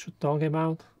we should talk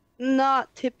about?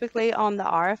 Not typically on the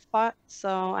RF part,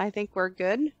 so I think we're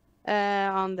good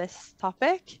on this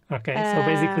topic. Okay, so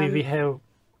basically we have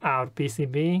our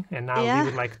PCB, and now we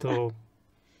would like to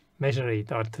measure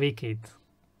it or tweak it.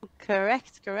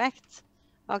 Correct.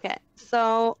 Okay,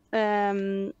 so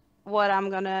what I'm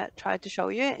gonna try to show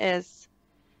you is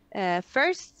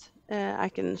first, I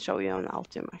can show you on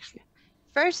Altium actually.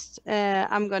 First,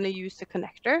 I'm going to use the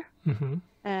connector,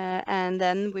 and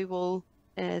then we will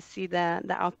see the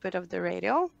output of the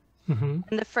radio. And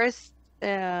the first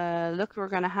look we're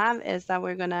going to have is that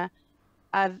we're going to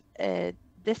have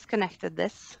disconnected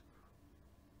this,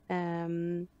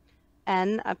 and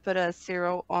I put a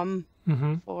 0 ohm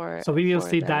So we will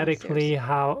see the directly series.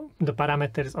 how the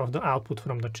parameters of the output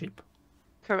from the chip.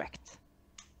 Correct.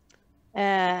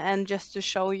 And just to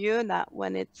show you that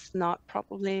when it's not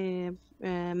properly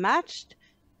matched,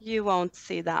 you won't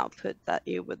see the output that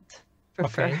you would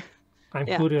prefer. Okay. I'm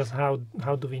curious, how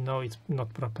do we know it's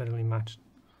not properly matched?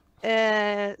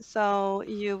 So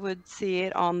you would see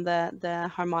it on the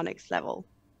harmonics level.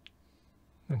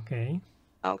 Okay.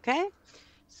 Okay.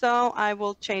 So I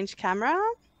will change camera.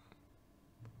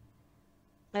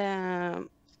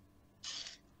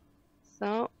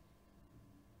 So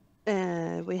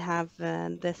we have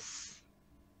this.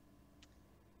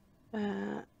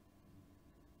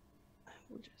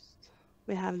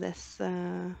 We have this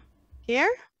here.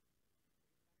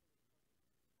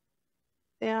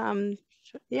 Yeah.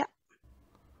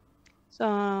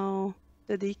 So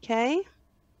the decay,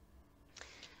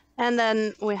 and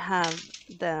then we have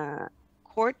the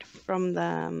cord from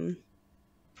the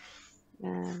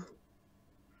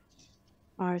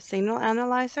our signal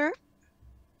analyzer,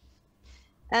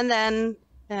 and then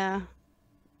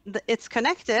it's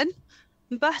connected,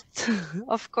 but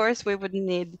of course we would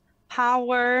need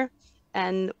power,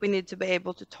 and we need to be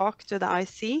able to talk to the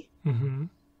IC.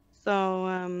 So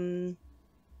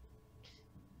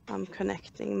I'm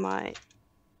connecting my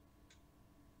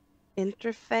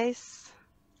interface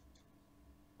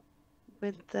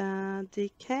with the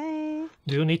decay.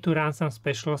 Do you need to run some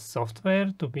special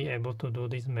software to be able to do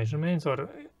these measurements, or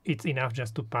it's enough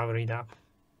just to power it up?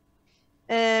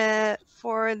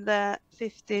 For the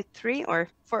 53, or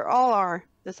for all our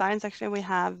designs, actually, we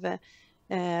have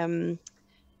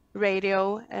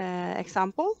radio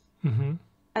example. And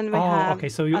we have okay,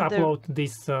 so you upload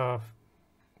this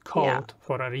code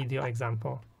for a radio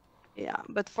example. Yeah,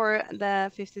 but for the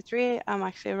 53, I'm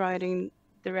actually writing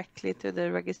directly to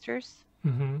the registers,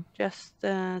 just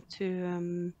to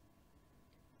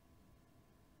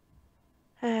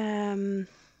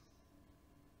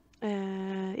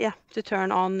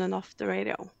turn on and off the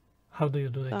radio. How do you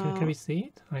do that? Can we see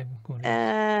it? I'm curious.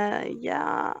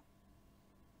 Yeah,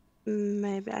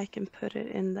 maybe I can put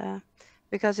it in the,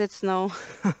 because it's no,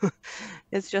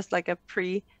 it's just like a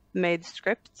pre-made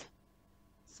script.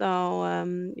 So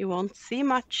you won't see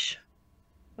much,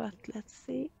 but let's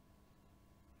see.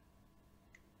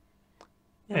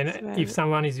 And if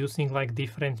someone is using like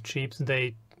different chips,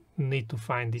 they need to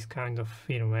find this kind of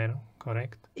firmware,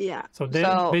 correct? Yeah. So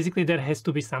basically there has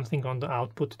to be something on the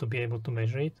output to be able to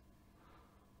measure it?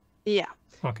 Yeah.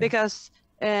 Okay. Because,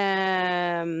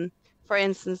 for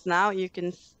instance, now you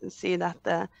can see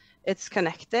that it's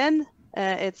connected,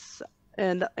 it's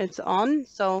on,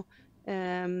 so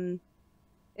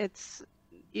it's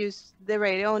used, the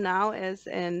radio now is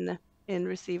in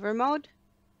receiver mode,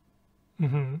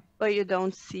 but you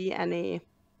don't see any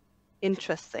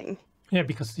interesting. Yeah,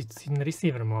 because it's in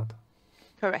receiver mode.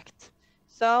 Correct.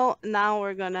 So now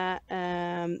we're gonna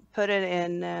put it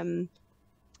in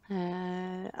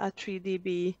a 3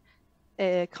 dB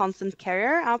constant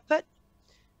carrier output,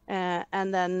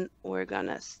 and then we're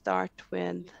gonna start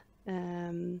with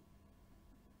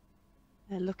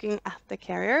looking at the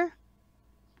carrier.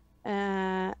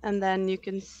 And then you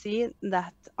can see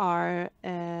that our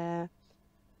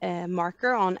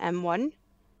marker on M1,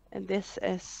 and this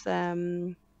is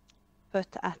put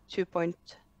at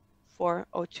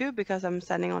 2.402 because I'm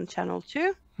sending on channel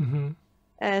 2.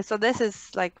 So this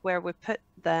is like where we put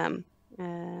the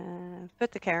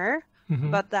carrier,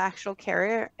 but the actual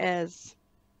carrier is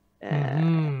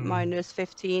minus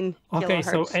 15 kilohertz. Okay,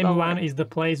 so M1 lower. Is the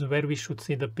place where we should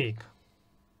see the peak.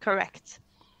 Correct.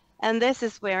 And this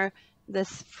is where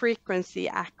this frequency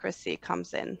accuracy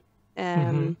comes in,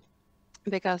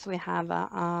 because we have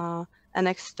an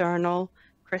external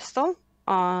crystal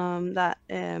that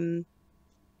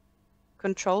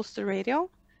controls the radio,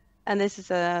 and this is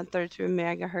a 32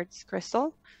 megahertz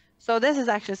crystal. So this is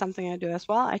actually something I do as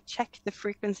well. I check the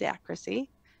frequency accuracy,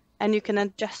 and you can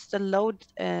adjust the load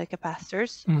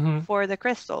capacitors for the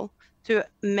crystal to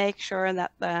make sure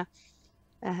that the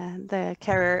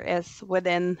carrier is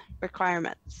within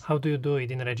requirements. How do you do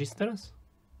it, in registers?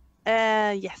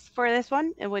 Yes, for this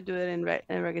one, we do it in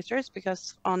registers,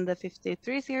 because on the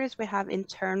 53 series, we have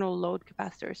internal load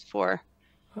capacitors for.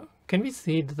 Can we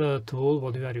see the tool,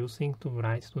 what you are using to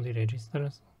write to the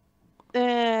registers?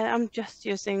 I'm just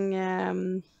using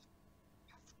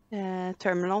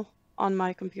terminal on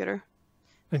my computer.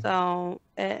 So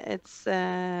it's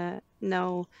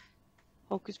no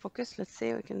hocus pocus. Let's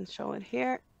see, we can show it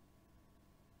here.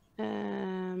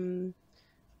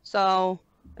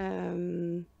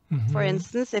 For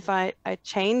instance, if I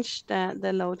change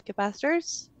the load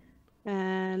capacitors,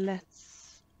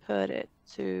 let's put it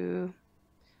to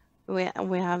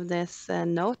we have this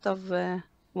note of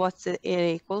what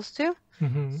it equals to.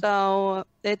 Mm-hmm. So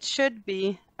it should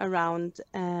be around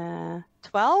 12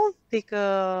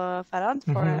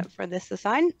 picofarad for this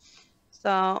design.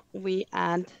 So we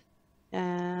add,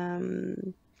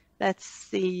 let's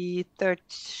see,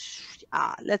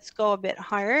 let's go a bit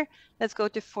higher. Let's go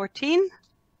to 14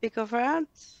 picofarad.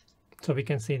 So we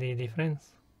can see the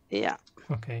difference? Yeah.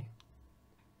 Okay.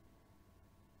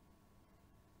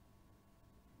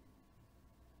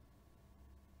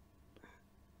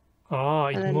 Oh,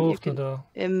 it moved to the...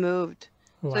 It moved.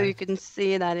 left. So you can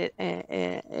see that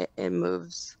it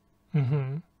moves.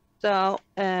 Mm-hmm. So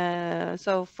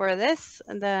so for this,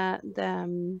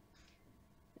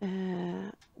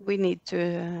 we need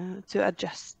to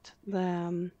adjust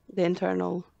the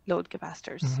internal load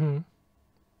capacitors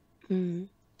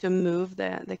to move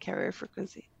the carrier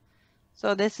frequency.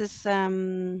 So this is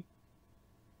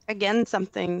again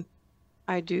something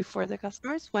I do for the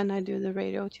customers when I do the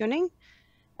radio tuning.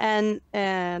 And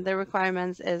the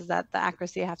requirements is that the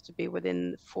accuracy have to be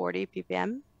within 40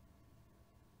 ppm.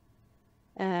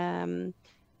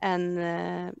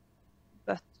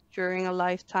 But during a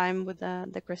lifetime with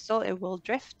the crystal, it will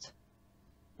drift.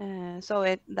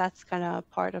 So that's kind of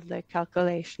part of the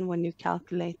calculation when you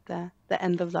calculate the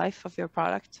end of life of your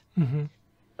product. Mm-hmm.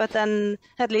 But then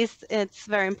at least it's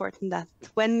very important that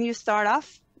when you start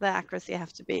off, the accuracy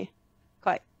have to be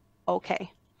quite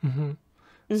okay. Mm-hmm.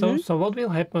 So what will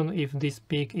happen if this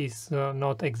peak is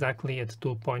not exactly at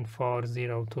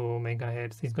 2.402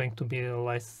 megahertz? Is going to be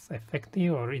less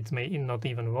effective, or it may not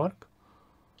even work?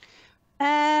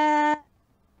 That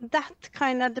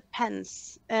kind of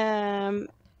depends,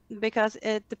 because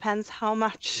it depends how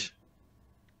much.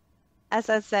 As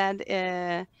I said,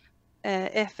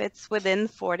 if it's within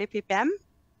 40 ppm,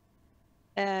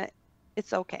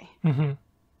 it's okay. Mm-hmm.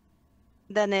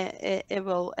 Then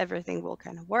everything will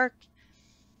kind of work.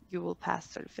 You will pass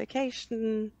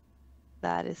certification,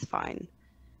 that is fine.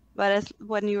 But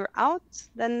when you're out,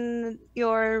 then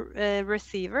your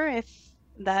receiver, if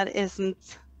that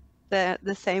isn't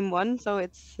the same one, so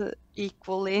it's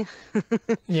equally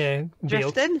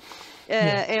drifted,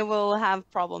 it will have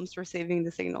problems receiving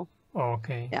the signal.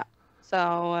 Okay. Yeah.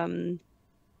 So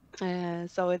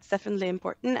so it's definitely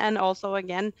important, and also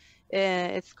again,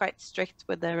 it's quite strict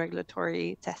with the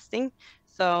regulatory testing.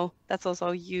 So that's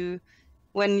also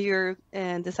when you're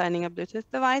designing a Bluetooth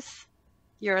device,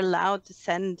 you're allowed to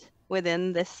send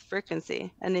within this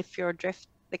frequency. And if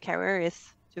the carrier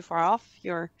is too far off,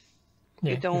 you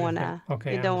don't want to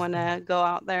go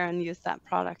out there and use that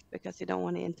product, because you don't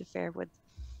want to interfere with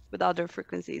other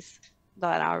frequencies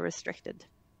that are restricted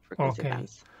frequency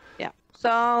bands. Yeah.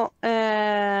 So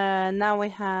now we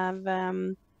have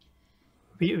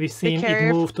we've seen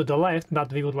it move to the left,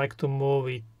 but we would like to move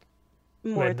it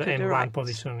where the M1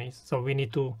 position is. So we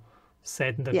need to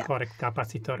set the correct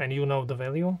capacitor, and you know the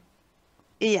value?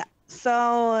 Yeah.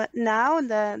 So now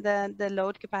the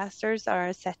load capacitors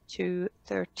are set to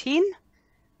 13,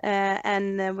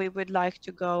 and we would like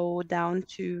to go down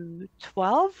to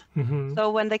 12. Mm-hmm.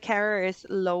 So when the carrier is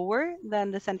lower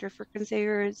than the center frequency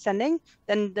you're sending,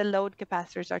 then the load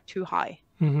capacitors are too high.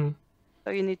 Mm-hmm. So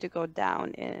you need to go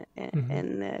down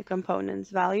in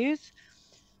components values.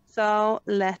 So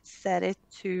let's set it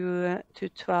to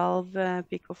 12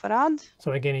 picofarad.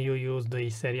 So again, you use the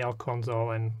serial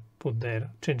console and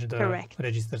change the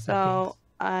register settings. So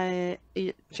I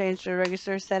change the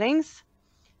register settings,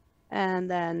 and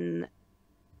then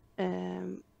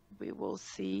we will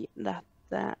see that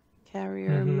the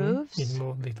carrier moves. It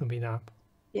moved a little bit up.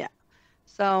 Yeah.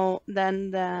 So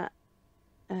then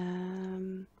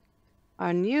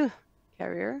our new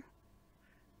carrier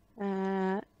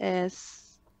is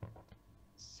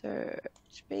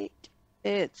search peak.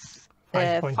 It's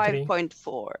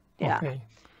 5.4. Yeah. Okay.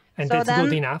 And so that's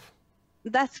good enough?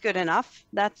 That's good enough.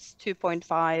 That's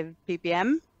 2.5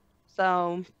 ppm.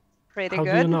 So pretty good.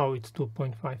 How do you know it's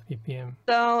 2.5 ppm?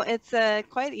 So it's a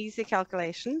quite easy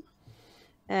calculation.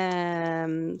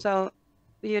 So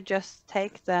you just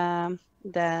take the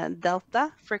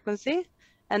delta frequency,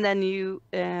 and then you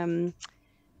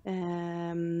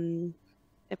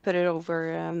put it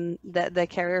over the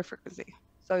carrier frequency.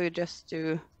 So you just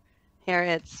do, here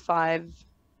it's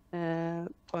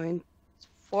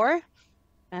 5.4,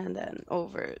 and then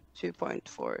over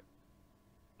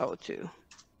 2.402,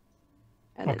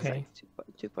 and it's like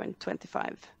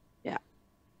 2.25. Yeah.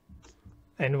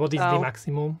 And what is the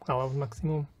maximum, allowed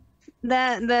maximum?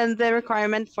 The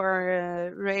requirement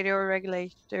for radio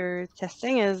regulator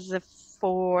testing is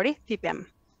 40 ppm.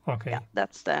 Okay. Yeah,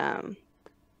 that's the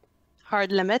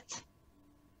hard limit.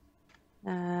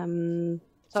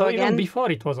 So again, even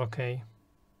before it was okay.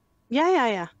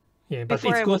 Yeah, Yeah, but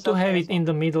before it's it good was to have okay it as well. in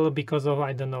the middle because of,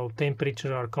 I don't know,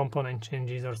 temperature or component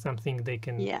changes or something they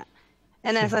can Yeah.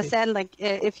 And as shift I it. said, like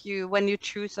when you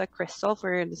choose a crystal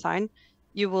for your design,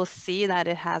 you will see that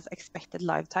it has expected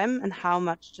lifetime and how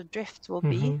much the drift will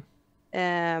be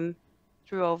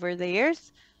through over the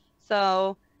years.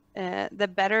 So the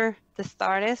better the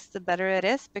start is, the better it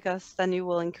is, because then you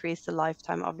will increase the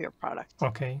lifetime of your product.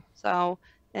 Okay. So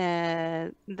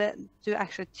to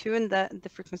actually tune the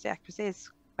frequency accuracy is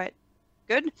quite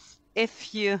good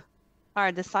if you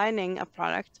are designing a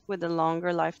product with a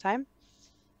longer lifetime.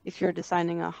 If you're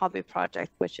designing a hobby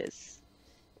project,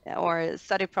 or a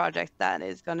study project that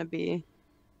is going to be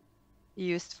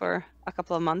used for a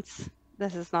couple of months,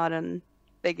 this is not a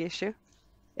big issue.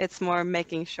 It's more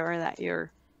making sure that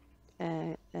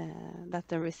that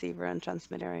the receiver and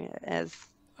transmitter is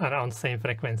Around same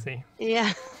frequency.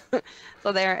 Yeah.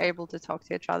 So they are able to talk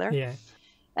to each other.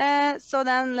 Yeah. So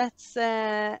then let's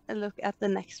look at the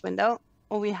next window.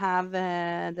 We have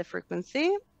the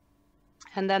frequency,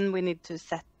 and then we need to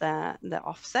set the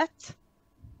offset.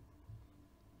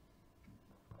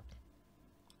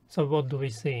 So what do we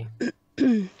see?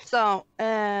 So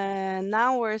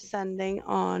now we're sending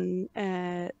on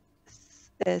 0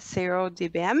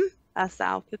 dBm as the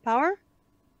output power.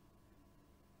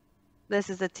 This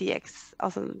is the TX,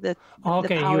 also the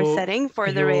power setting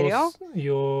for the radio.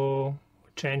 You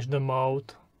change the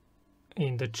mode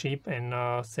in the chip and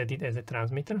set it as a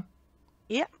transmitter?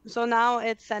 Yeah, so now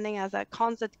it's sending as a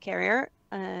constant carrier,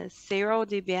 0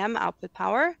 dBm output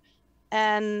power.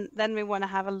 And then we want to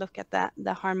have a look at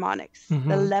the harmonics,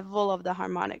 the level of the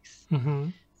harmonics.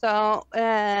 So,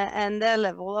 and the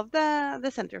level of the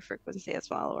center frequency as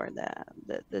well, or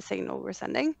the signal we're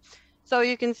sending. So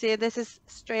you can see this is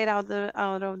straight out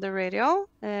of the radio,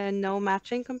 no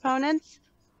matching components.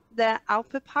 The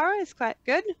output power is quite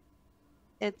good.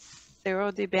 It's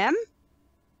 0 dBm,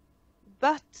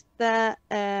 but the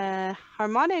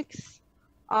harmonics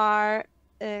are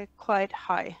quite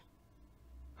high.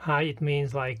 High, it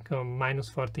means like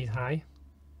 -40 is high?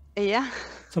 Yeah.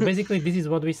 So basically this is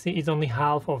what we see is only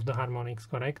half of the harmonics,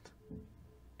 correct?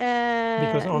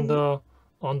 Because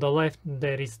on the left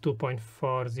there is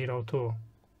 2.402.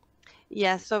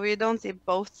 Yeah, so we don't see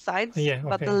both sides,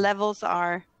 but the levels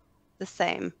are the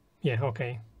same. Yeah,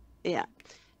 okay. Yeah,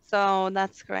 so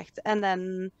that's correct. And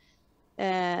then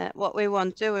what we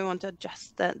want to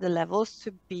adjust the levels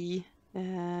to be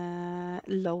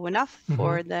low enough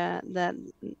for the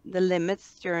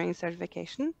limits during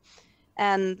certification.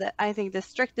 And I think the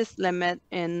strictest limit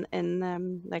in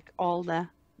like all the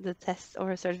tests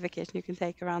or certification you can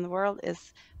take around the world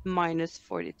is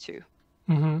 -42.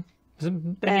 Then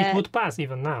it would pass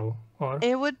even now, or?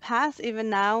 It would pass even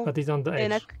now, but it's on the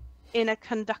edge. in a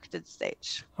conducted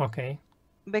stage. Okay.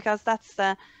 Because that's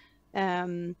the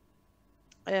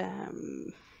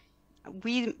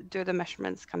we do the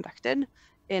measurements conducted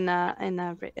in a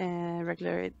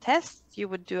regular test. You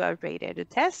would do a radiated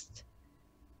test,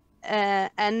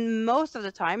 and most of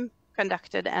the time,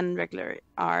 conducted and regular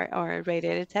or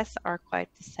radiated tests are quite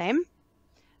the same.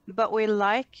 But we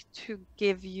like to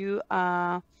give you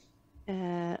a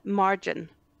margin.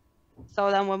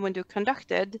 So then when we do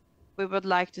conducted, we would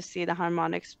like to see the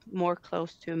harmonics more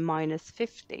close to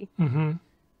 -50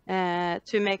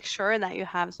 to make sure that you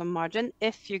have some margin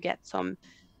if you get some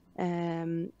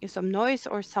noise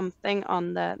or something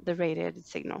on the radiated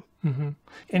signal.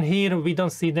 And here we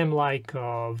don't see them like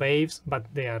waves, but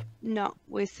they are. No,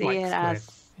 we see like it squared.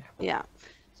 as yeah.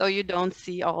 So you don't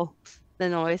see all the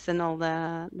noise and all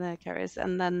the carriers,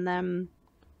 and then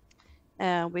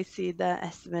we see the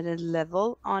estimated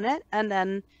level on it. And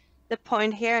then the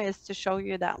point here is to show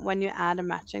you that when you add a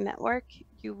matching network,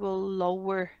 you will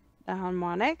lower the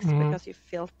harmonics because you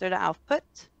filter the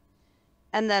output.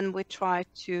 And then we try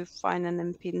to find an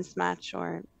impedance match,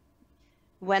 or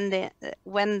when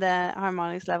the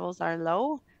harmonics levels are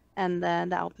low and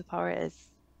the output power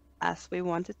is as we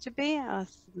want it to be,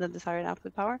 as the desired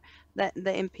output power,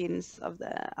 the impedance of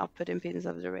the output impedance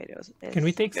of the radios is. Can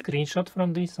we take good. screenshot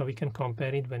from this so we can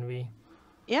compare it when we?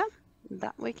 Yeah,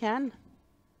 that we can.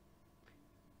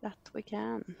 That we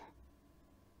can.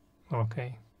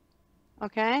 Okay.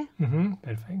 Okay.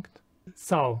 Perfect.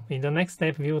 So in the next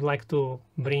step, we would like to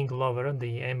bring lower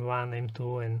the M1,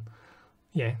 M2,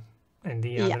 and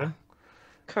the other.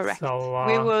 Correct. So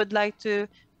we would like to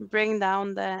bring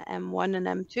down the M1 and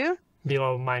M2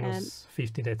 below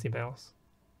 -50 decibels.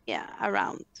 Yeah,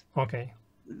 around. Okay.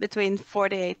 Between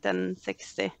 48 and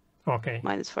 60. Okay.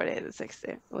 -48 and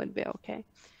 60 would be okay.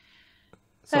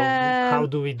 So how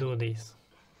do we do this?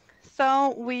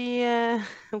 So we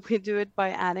we do it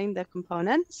by adding the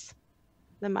components,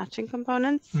 the matching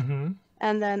components,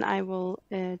 and then I will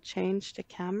change the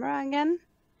camera again,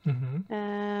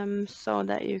 so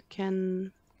that you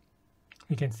can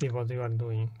see what you are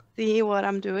doing. See what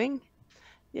I'm doing.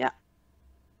 Yeah.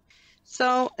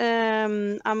 So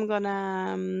I'm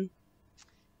gonna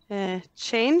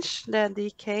change the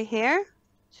DK here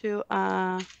to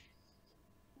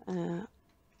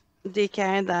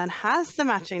DK that has the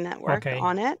matching network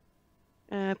on it,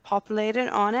 populated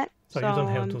on it. So you don't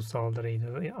have to solder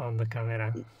it on the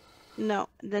camera. No,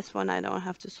 this one I don't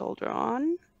have to solder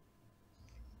on.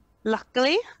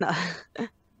 Luckily, no.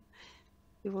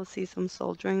 You will see some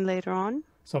soldering later on.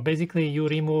 So basically you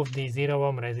remove the 0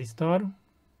 ohm resistor,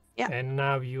 and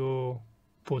now you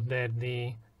put there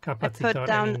the capacitor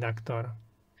and inductor.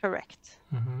 Correct.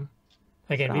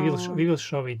 Again, we will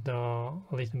show it a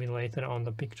little bit later on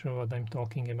the picture what I'm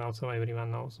talking about, so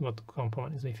everyone knows what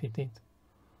components we fit it.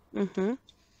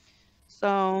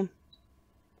 So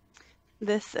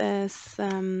this is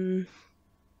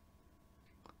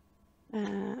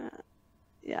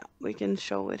yeah, we can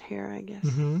show it here, I guess.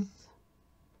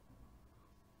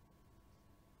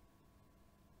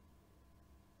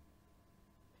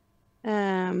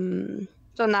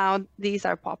 So now these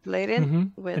are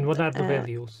populated with. And what are the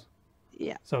values?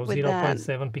 Yeah. So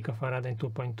 0.7 picofarad and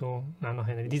 2.2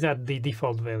 nanohenry. These are the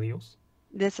default values.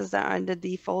 This is the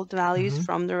default values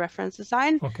from the reference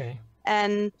design. Okay.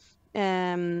 And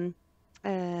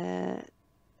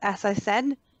as I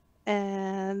said,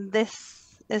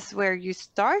 this is where you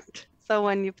start. So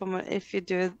when you if you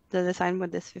do the design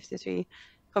with this 53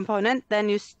 component, then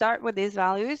you start with these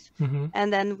values,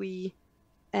 and then we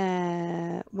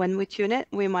when we tune it,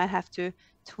 we might have to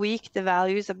tweak the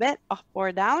values a bit up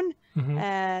or down,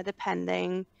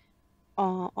 depending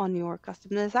on your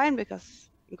custom design, because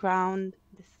ground,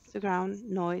 this is the ground,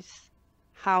 noise,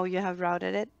 how you have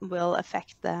routed it will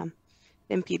affect the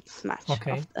impedance match of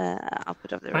the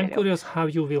output of the radio. I'm curious how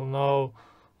you will know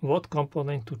what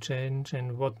component to change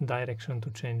and what direction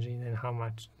to change it and how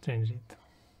much change it.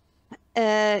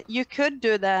 You could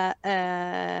do that.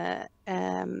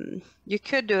 You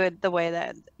could do it the way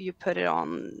that you put it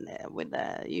on with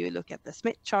the. You look at the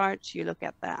Smith charts. You look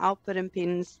at the output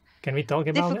impedance. Can we talk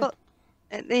about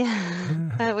it?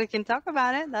 Yeah, we can talk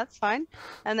about it. That's fine.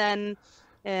 And then,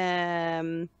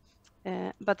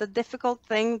 but the difficult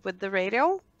thing with the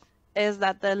radio is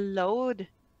that the load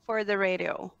for the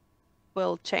radio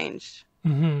will change.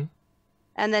 And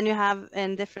then you have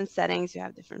in different settings, you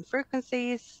have different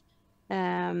frequencies.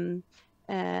 So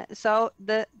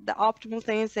the optimal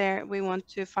thing is there. We want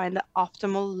to find the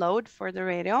optimal load for the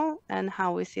radio, and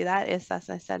how we see that is, as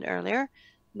I said earlier,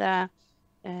 the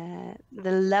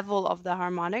level of the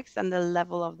harmonics and the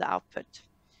level of the output.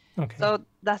 So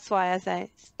that's why I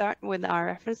say start with our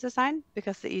reference design,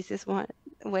 because the easiest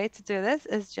way to do this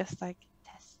is just like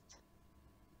test.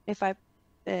 If I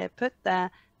put the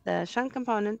shunt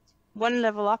component one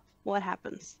level up, what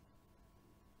happens?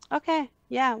 Okay,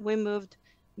 yeah, we moved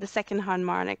the second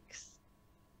harmonics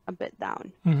a bit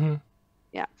down.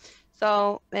 Yeah,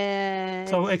 so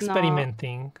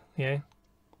experimenting,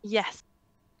 Yes.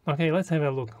 Okay, let's have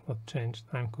a look what changed.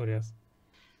 I'm curious.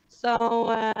 So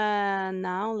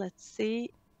now let's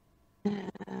see.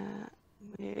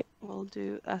 We will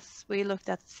do, as we looked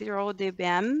at 0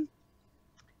 dBm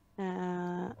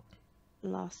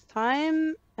last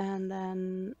time, and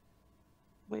then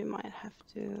we might have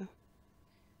to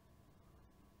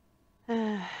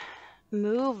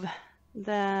move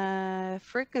the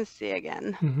frequency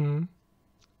again.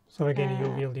 So again, you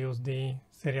will use the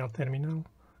serial terminal.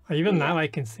 Even now I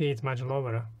can see it's much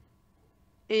lower.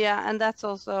 Yeah, and that's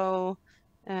also,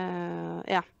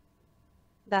 yeah,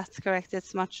 that's correct.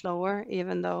 It's much lower,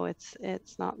 even though it's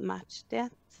not matched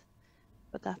yet.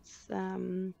 But that's,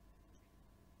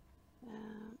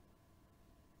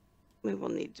 we will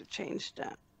need to change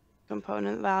the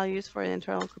component values for the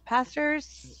internal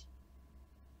capacitors.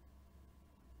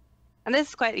 And this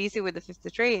is quite easy with the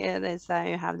 53. It is that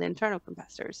you have the internal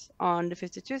capacitors. On the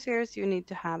 52 series, you need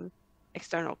to have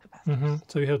external capacitors.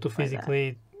 So you have to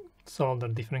physically solder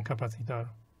different capacitor.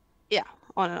 Yeah,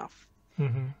 on and off.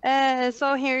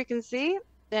 So here you can see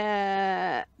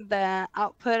the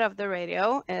output of the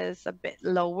radio is a bit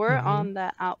lower on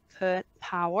the output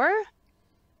power.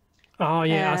 Oh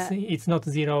yeah, I see. It's not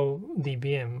 0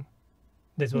 dBm.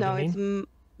 That's what you mean? No, it's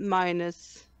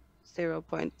minus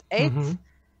 0.8.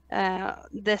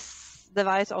 This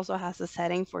device also has a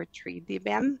setting for 3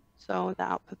 dBm, so the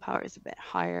output power is a bit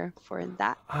higher for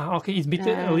that. Okay, it's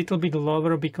a little bit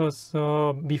lower because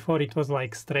before it was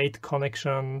like straight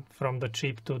connection from the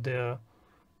chip to the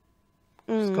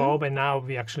scope, and now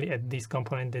we actually add this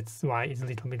component. That's why it's a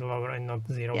little bit lower and not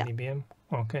 0 dBm.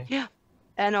 Okay. Yeah.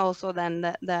 And also then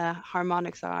the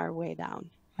harmonics are way down,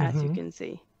 as you can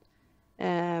see.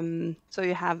 So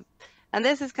you have, and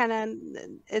this is kind of,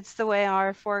 it's the way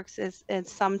RF works, is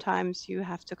it's sometimes you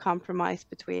have to compromise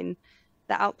between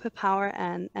the output power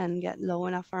and get low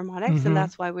enough harmonics. And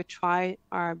that's why we try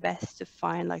our best to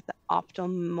find like the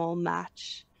optimal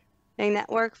match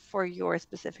network for your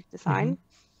specific design,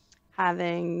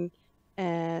 having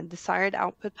desired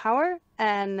output power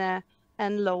and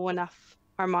low enough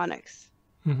harmonics.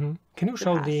 Can you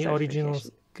show the original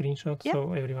screenshot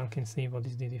so everyone can see what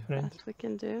is the difference? That we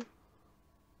can do.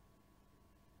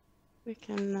 We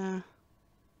can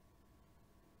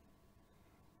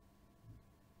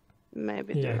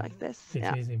maybe do like this.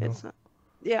 It's visible. It's not,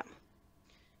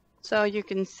 so you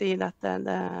can see that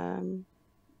the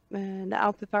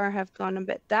output power have gone a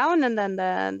bit down, and then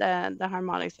the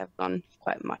harmonics have gone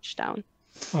quite much down.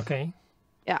 Okay.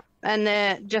 Yeah,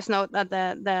 and just note that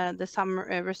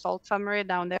the result summary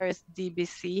down there is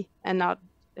DBC and not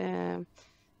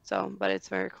but it's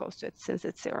very close to it since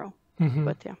it's 0.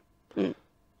 But yeah.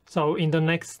 So in the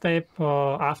next step,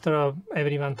 after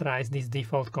everyone tries these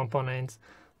default components,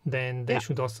 then they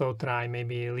should also try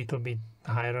maybe a little bit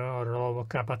higher or lower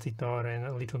capacitor and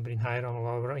a little bit higher or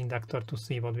lower inductor to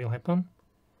see what will happen.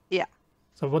 Yeah.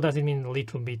 So what does it mean a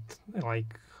little bit,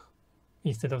 like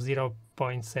instead of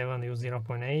 0.7 use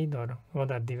 0.8, or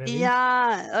what are the values?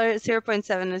 Yeah, or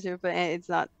 0.7 or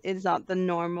 0.8, it's not the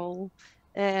normal,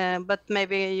 but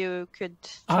maybe you could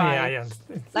try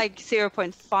like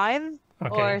 0.5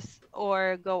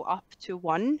 or go up to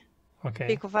 1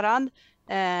 picofarad.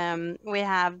 We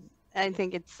have, I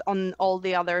think it's on all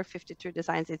the other 52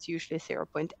 designs, it's usually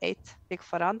 0.8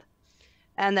 picofarad.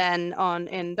 And then on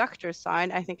inductor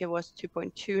side, I think it was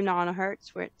 2.2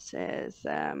 nanohertz, which is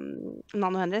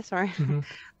nanohenry, sorry,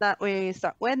 that we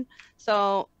start with.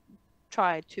 So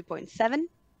try 2.7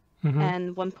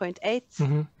 and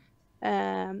 1.8.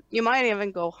 You might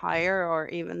even go higher or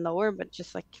even lower, but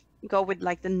just like go with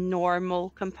like the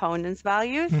normal components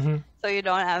values, so you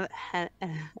don't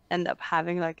end up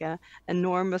having like a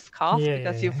enormous cost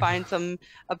because you find some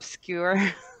obscure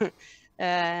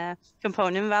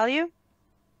component value.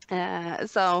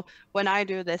 So when I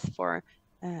do this for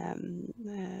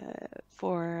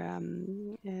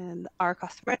our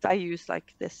customers, I use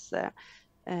like this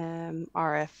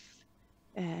RF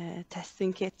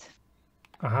testing kit.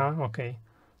 Okay.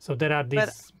 So there are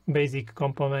these basic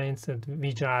components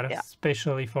which are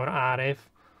specially for RF.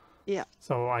 Yeah.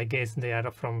 So I guess they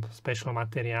are from special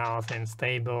materials and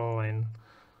stable and.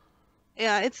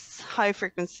 Yeah, it's high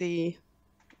frequency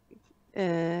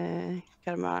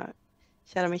ceramic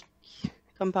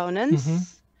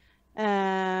components.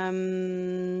 I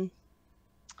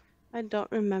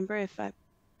don't remember if I.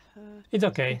 It's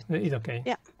okay. It's okay.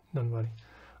 Yeah. Don't worry.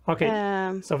 Okay,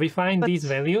 so we find these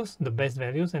values, the best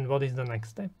values, and what is the next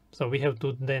step? So we have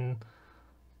to then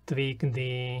tweak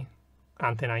the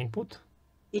antenna input.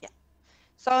 Yeah.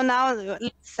 So now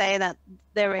let's say that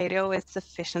the radio is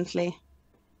sufficiently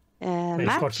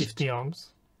matched. For 50 ohms.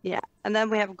 Yeah, and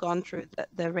then we have gone through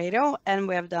the radio, and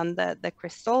we have done the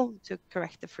crystal to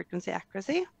correct the frequency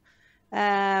accuracy.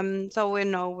 So we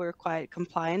know we're quite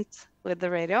compliant with the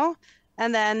radio,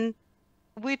 and then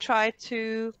we try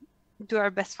to do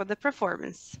our best for the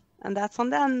performance, and that's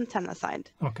on the antenna side.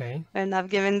 Okay. And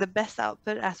I've given the best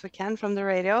output as we can from the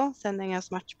radio, sending as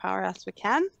much power as we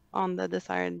can on the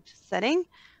desired setting,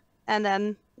 and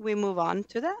then we move on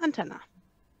to the antenna.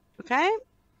 Okay.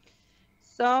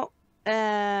 So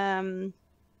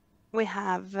we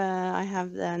have I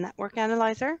have the network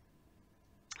analyzer.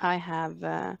 I have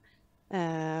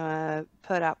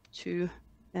put up 2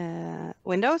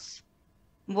 windows,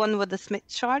 one with the Smith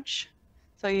charge,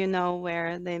 so you know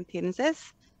where the impedance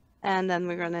is, and then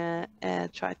we're gonna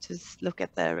try to look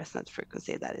at the resonant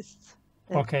frequency that is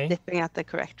dipping at the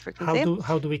correct frequency.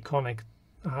 How do we connect?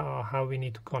 How we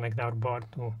need to connect our board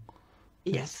to?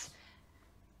 Yes.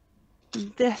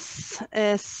 This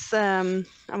is I'm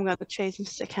gonna change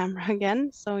the camera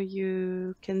again so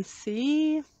you can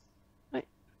see.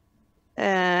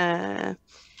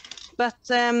 But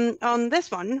on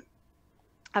this one,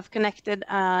 I've connected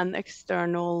an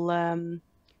external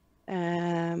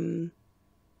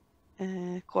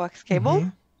coax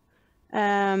cable.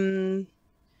 And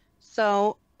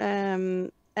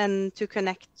to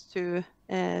connect to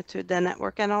the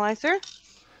network analyzer.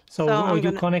 So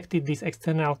you connected this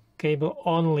external cable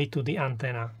only to the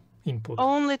antenna input?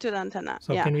 Only to the antenna.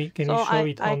 So can you show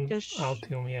it on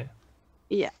Altium? Yeah.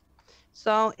 Yeah.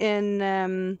 So in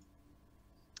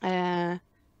if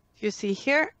you see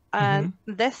here,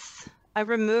 this, I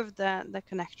removed the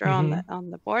connector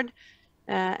on the board,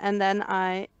 and then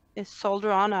I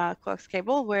solder on a coax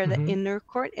cable where the inner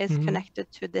cord is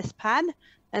connected to this pad,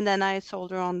 and then I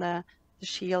solder on the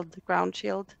shield, the ground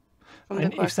shield.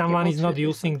 And if someone is not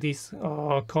using this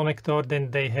connector,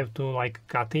 then they have to like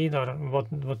cut it, or what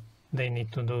they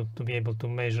need to do to be able to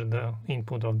measure the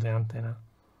input of the antenna?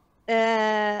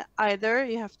 Either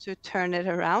you have to turn it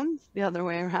around, the other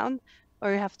way around,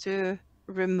 or you have to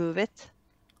remove it,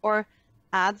 or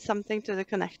add something to the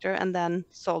connector and then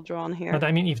solder on here. But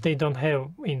I mean, if they don't have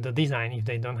in the design, if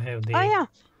they don't have the... Oh,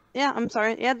 yeah, I'm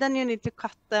sorry. Yeah, then you need to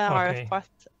cut the RF part.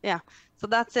 Yeah, so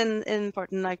that's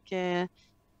important. Like you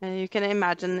can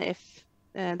imagine if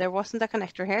there wasn't a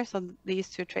connector here, so these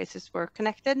two traces were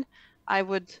connected, I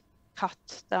would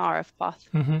cut the RF path.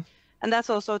 And that's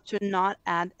also to not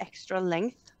add extra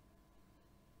length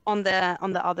on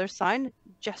the other side.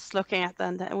 Just looking at the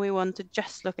antenna, we want to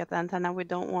just look at the antenna. We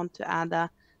don't want to add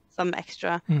some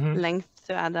extra length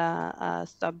to add a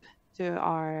stub to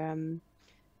our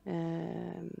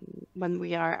when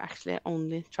we are actually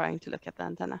only trying to look at the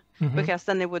antenna, because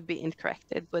then it would be incorrect.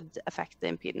 It would affect the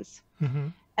impedance.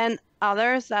 And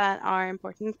others that are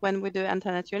important when we do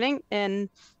antenna tuning in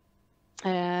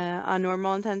a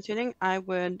normal antenna tuning, I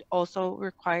would also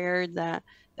require the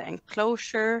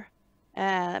enclosure,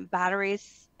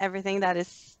 batteries, everything that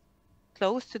is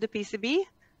close to the PCB,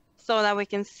 so that we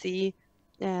can see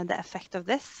the effect of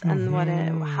this and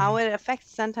how it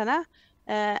affects the antenna,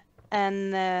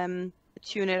 and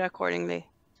tune it accordingly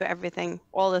to everything,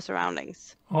 all the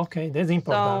surroundings. Okay, that's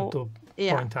important to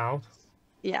point out.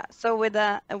 Yeah, so with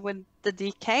the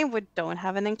DK, we don't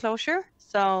have an enclosure,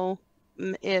 so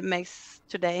it makes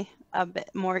today a bit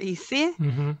more easy.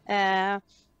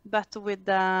 But with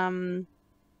the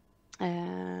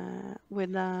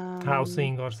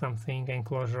housing or something,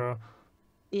 enclosure,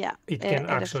 it can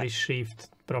actually shift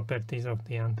properties of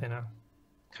the antenna.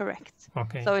 Correct.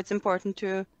 Okay. So it's important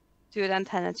to do the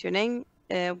antenna tuning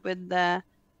with the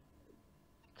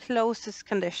closest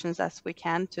conditions as we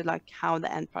can to like how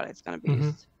the end product is going to be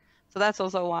used. So that's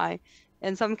also why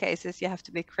in some cases you have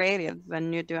to be creative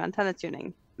when you do antenna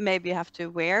tuning. Maybe you have to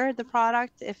wear the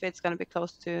product if it's going to be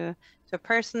close to a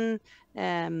person,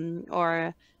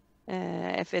 or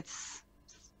if it's,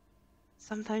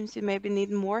 sometimes you maybe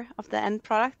need more of the end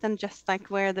product than just like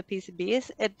where the PCB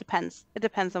is. It depends. It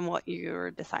depends on what you're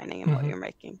designing and what you're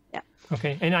making. Yeah.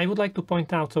 Okay. And I would like to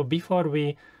point out, so before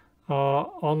we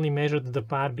only measured the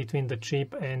part between the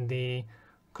chip and the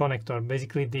connector.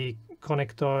 Basically, the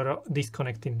connector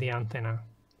disconnected the antenna.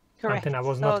 Correct. Antenna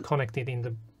was not connected in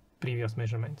the previous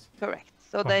measurements. Correct.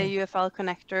 So the UFL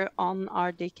connector on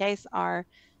our DKs are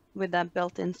with a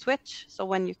built-in switch. So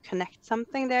when you connect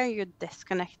something there, you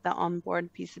disconnect the onboard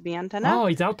PCB antenna. Oh,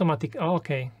 it's automatic. Oh,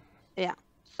 okay. Yeah.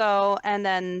 So, and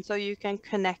then, so you can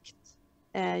connect,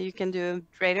 you can do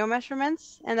radio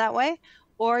measurements in that way,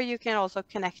 or you can also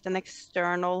connect an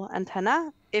external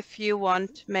antenna. If you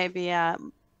want maybe a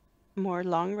more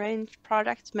long-range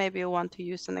product, maybe you want to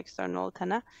use an external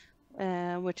antenna,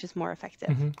 which is more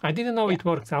effective. I didn't know it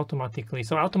works automatically.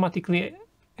 So automatically,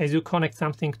 as you connect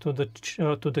something to the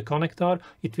connector,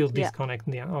 it will disconnect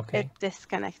the antenna. Okay. It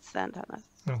disconnects the antenna.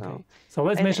 Okay. So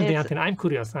let's measure the antenna. I'm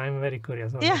curious. I'm very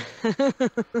curious. Yeah.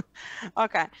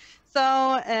 Okay. So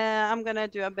I'm going to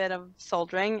do a bit of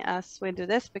soldering as we do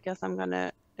this, because I'm going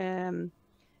to,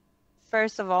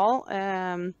 first of all,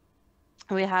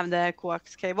 we have the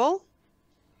coax cable,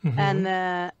 and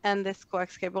this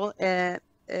coax cable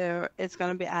is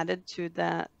going to be added to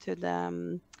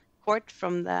the port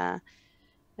from the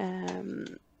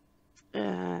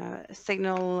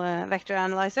signal vector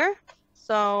analyzer.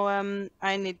 So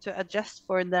I need to adjust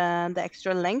for the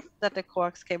extra length that the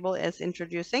coax cable is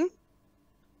introducing.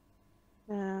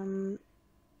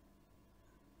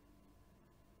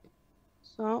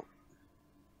 So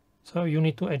you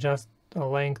need to adjust the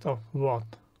length of what?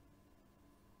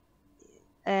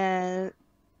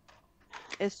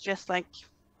 It's just like...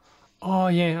 Oh,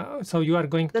 yeah. So you are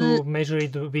going to measure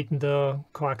it with the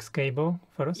coax cable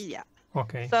first? Yeah.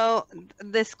 Okay. So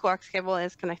this coax cable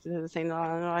is connected to the signal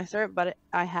analyzer, but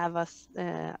I have a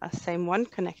same one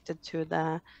connected to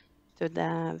the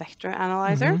vector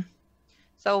analyzer.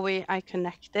 So I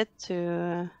connect it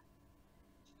to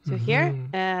here.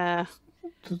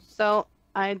 So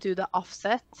I do the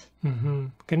offset.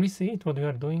 Can we see it, what you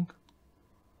are doing?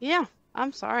 Yeah,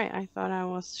 I'm sorry. I thought I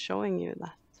was showing you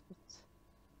that.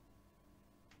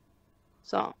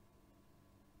 So,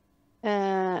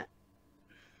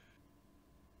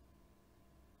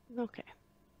 okay.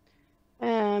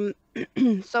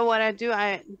 So what I do,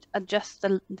 I adjust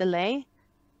the delay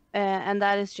and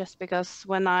that is just because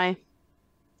when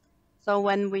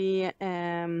we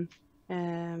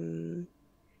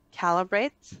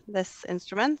calibrate this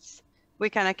instrument, we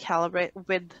kind of calibrate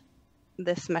with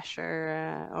this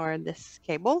measure or this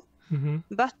cable.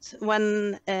 But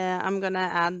when I'm gonna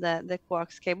add the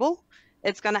coax cable,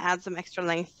 it's gonna add some extra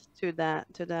length to the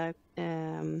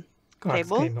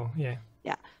cable.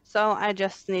 Yeah. So I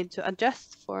just need to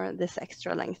adjust for this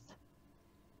extra length.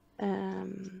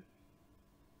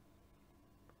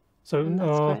 So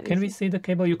can we see the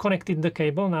cable? You connected the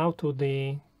cable now to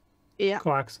the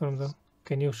coax from the.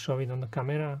 Can you show it on the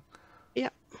camera? Yeah.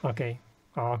 Okay.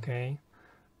 Okay.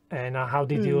 And how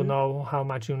did you know how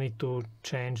much you need to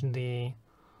change the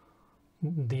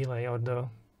delay or the?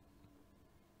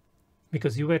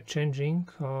 Because you were changing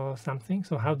something.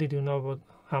 So how did you know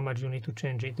how much you need to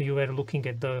change it? You were looking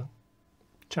at the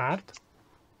chart.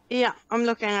 Yeah, I'm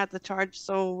looking at the chart.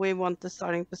 So we want the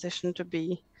starting position to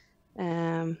be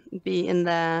in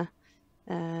the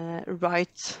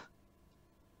right.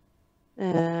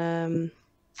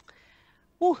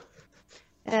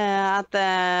 At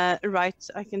the right,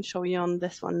 I can show you on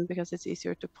this one because it's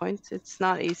easier to point. It's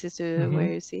not easy to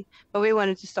where you see, but we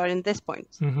wanted to start in this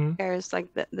point. Here's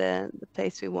like the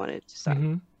place we wanted to start.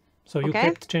 So you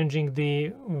kept changing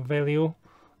the value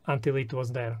until it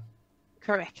was there.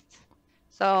 Correct.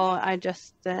 So I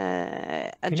just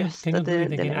adjusted Can you do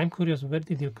it again? I'm curious. Where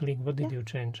did you click? What did you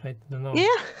change? I don't know.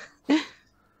 Yeah.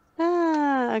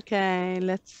 Okay.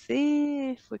 Let's see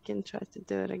if we can try to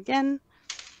do it again.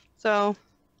 So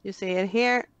you see it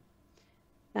here,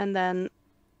 and then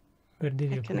where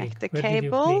did you connect click? the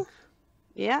cable.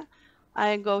 Yeah,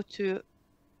 I go to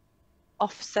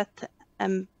offset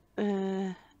embed.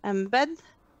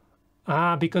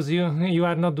 Because you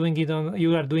are not doing it on.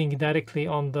 You are doing it directly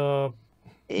on the.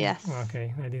 Yes.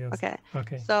 Okay, I didn't.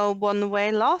 Okay. So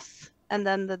one-way loss, and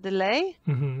then the delay,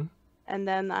 and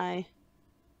then I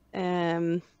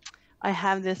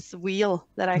have this wheel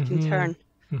that I can turn.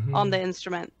 On the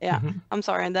instrument. Yeah. I'm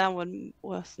sorry, that one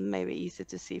was maybe easy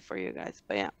to see for you guys,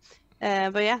 but yeah.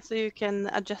 So you can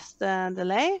adjust the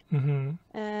delay.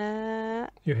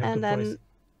 And then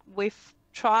we've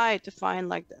tried to find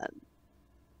like the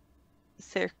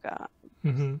circa.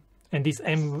 And these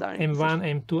M1,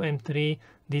 M2, M3,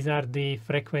 these are the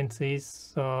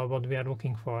frequencies what we are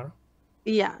looking for.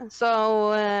 Yeah.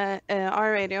 So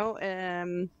our radio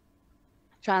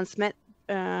transmit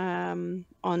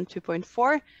on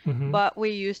 2.4, but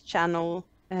we use channel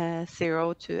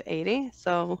 0 to 80,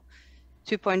 so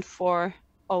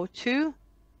 2.402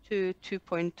 to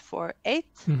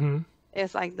 2.48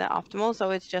 is like the optimal.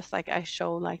 So it's just like I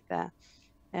show like the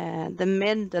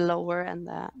mid, the lower, and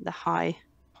the high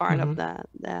part of the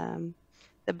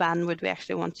bandwidth we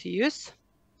actually want to use.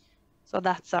 So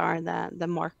that's the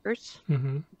markers.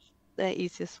 The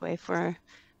easiest way for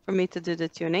me to do the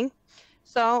tuning.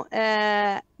 So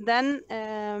then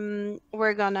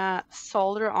we're gonna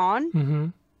solder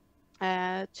on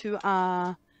to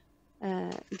a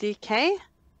DK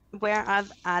where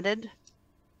I've added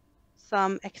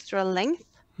some extra length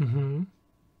to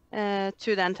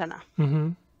the antenna.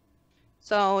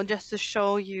 So just to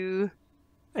show you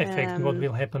what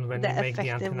will happen when you make the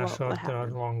antenna shorter or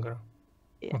longer.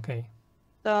 Yeah. Okay.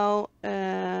 So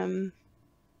I've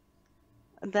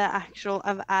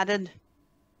added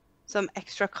some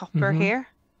extra copper here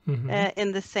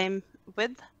in the same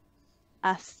width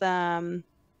as the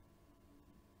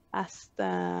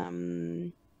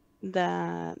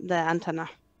antenna.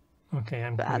 Okay,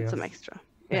 I'm to curious. Add some extra.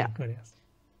 I'm curious.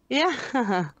 Yeah.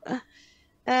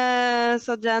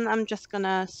 So then I'm just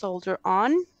gonna solder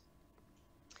on.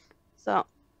 So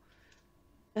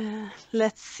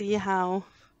let's see how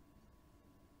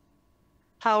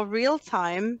real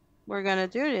time we're gonna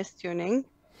do this tuning.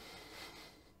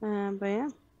 But yeah.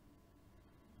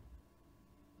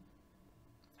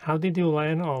 How did you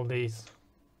learn all these?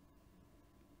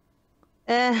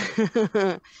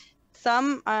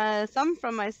 Some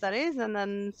from my studies, and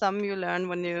then some you learn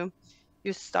when you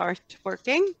start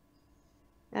working.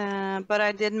 But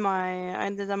I did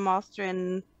a master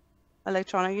in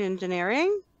electronic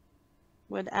engineering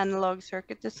with analog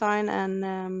circuit design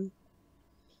and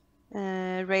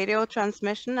radio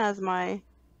transmission as my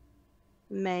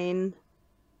main.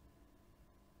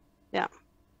 Yeah.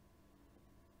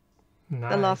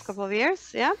 Nice. The last couple of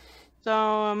years, yeah.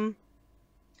 So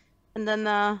and then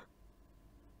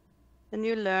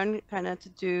you learn kind of to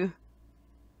do.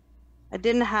 I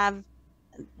didn't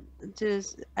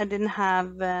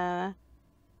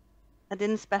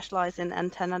specialize in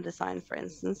antenna design, for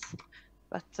instance,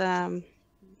 but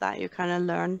that you kind of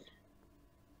learn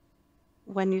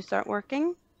when you start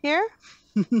working. here,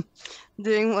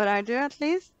 doing what I do at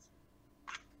least.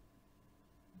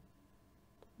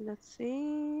 Let's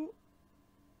see.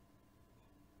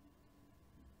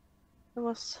 It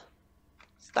was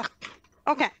stuck.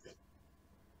 Okay.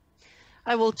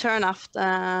 I will turn off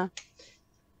the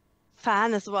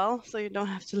fan as well, so you don't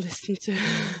have to listen to.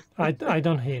 I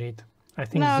don't hear it. I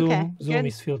think No, okay, Zoom good.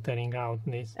 is filtering out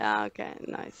this. Yeah, okay,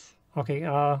 nice. Okay,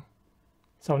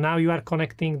 so now you are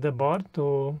connecting the board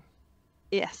to...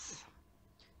 Yes.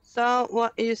 So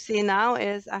what you see now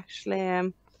is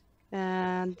actually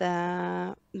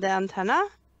the antenna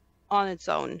on its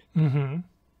own. Mm-hmm.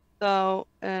 So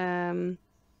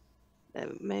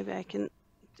maybe I can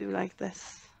do like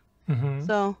this. Mm-hmm.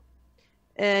 So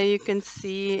you can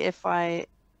see if I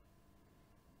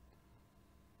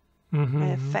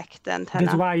affect the antenna.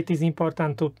 That's why it is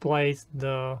important to place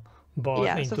the board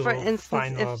into so for instance,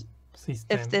 final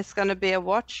system. if this is going to be a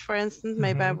watch, for instance,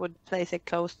 maybe I would place it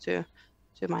close to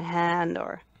my hand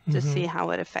or to see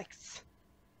how it affects.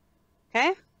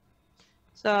 Okay.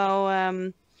 So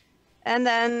and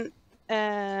then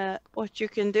what you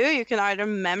can do, you can either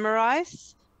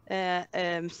memorize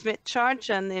Smith chart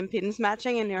and impedance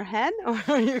matching in your head,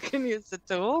 or you can use the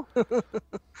tool,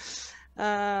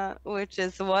 which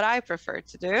is what I prefer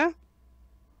to do,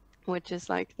 which is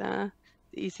like the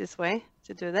easiest way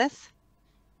to do this.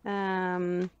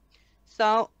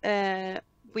 So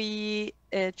we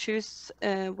choose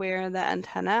where the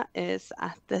antenna is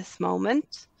at this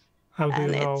moment. How do you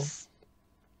know?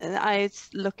 I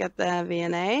look at the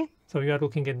VNA. So you are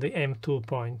looking at the M2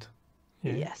 point.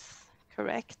 Yeah. Yes,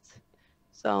 correct.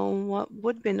 So what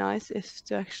would be nice is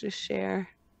to actually share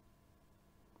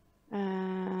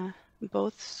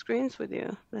both screens with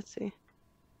you. Let's see.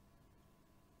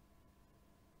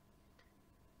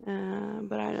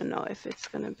 But I don't know if it's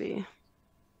gonna be.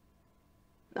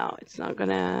 No, it's not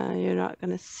gonna. You're not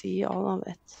gonna see all of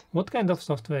it. What kind of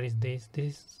software is this?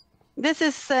 This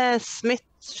is Smith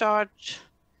chart.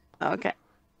 Okay.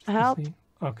 Help.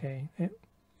 Okay.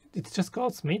 It's just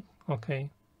called Smith. Okay.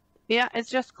 Yeah, it's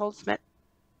just called Smith.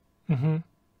 And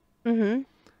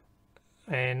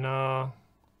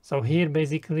so here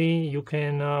basically you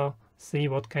can see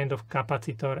what kind of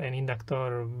capacitor and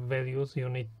inductor values you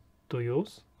need to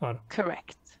use, or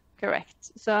correct.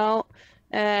 So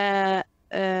now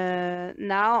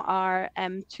our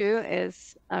M2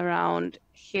 is around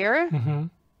here,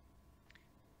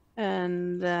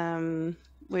 and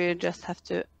we just have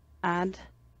to add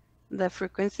the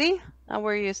frequency that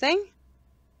we're using.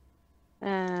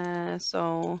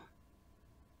 So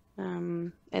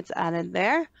it's added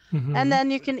there, and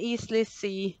then you can easily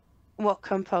see what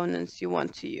components you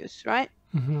want to use, right?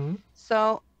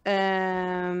 So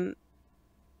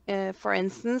for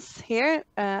instance, here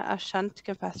a shunt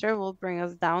capacitor will bring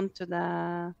us down to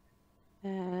the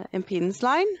impedance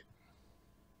line,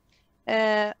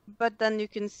 but then you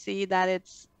can see that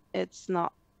it's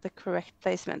not the correct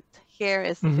placement. Here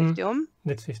is the 50 ohm,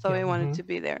 that's 50 so we want it to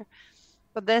be there.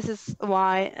 But this is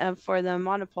why for the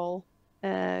monopole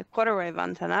quarter wave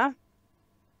antenna,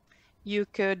 you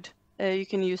can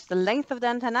use the length of the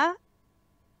antenna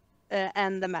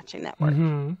and the matching network.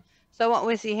 So what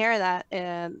we see here, that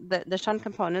the shunt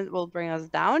component will bring us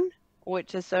down,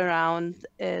 which is around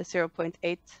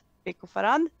 0.8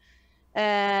 picofarad,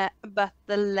 but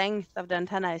the length of the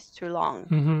antenna is too long.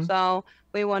 So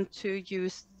we want to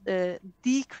use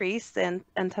decrease the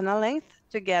antenna length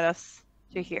to get us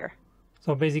to here.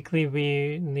 So basically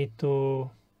we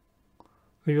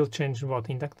will change what,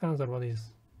 inductance, or what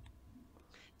is?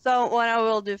 So what I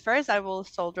will do first, I will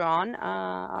solder on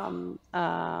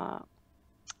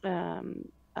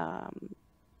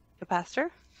capacitor,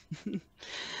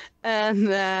 and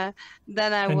then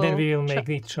then we will make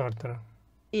it shorter.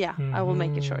 Yeah, I will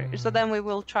make it shorter. So then we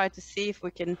will try to see if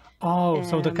we can. Oh,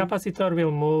 so the capacitor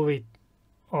will move it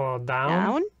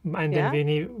down, and then we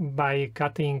need, by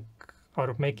cutting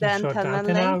or making short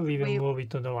antenna, we will move it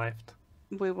to the left.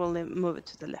 We will move it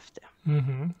to the left.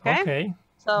 Okay.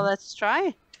 So let's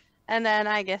try, and then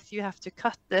I guess you have to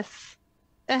cut this.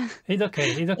 It's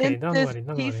okay. Don't worry.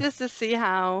 Pieces to see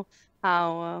how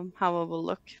it will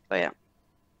look. But yeah.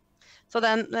 So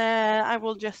then I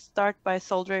will just start by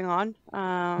soldering on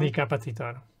the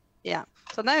capacitor. Yeah.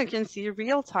 So now you can see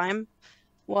real time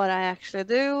what I actually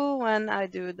do when I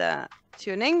do the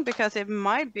tuning, because it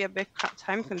might be a bit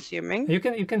time consuming. You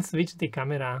can switch the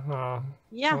camera.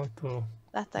 Yeah.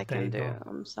 That I can do.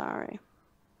 I'm sorry.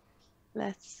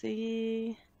 Let's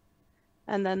see.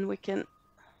 And then we can.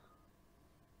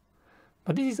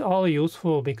 But this is all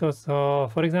useful because,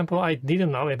 for example, I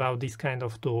didn't know about this kind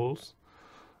of tools,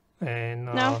 and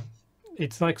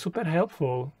it's like super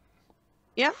helpful.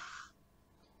 Yeah,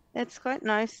 it's quite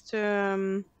nice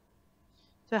to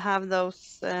have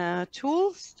those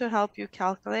tools to help you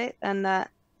calculate, and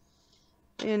that,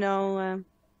 you know,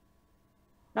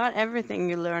 not everything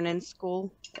you learn in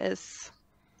school is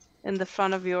in the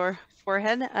front of your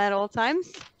forehead at all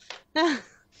times.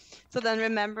 So then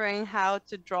remembering how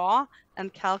to draw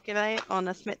and calculate on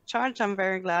a Smith chart, I'm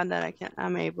very glad that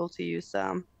I'm able to use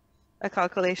a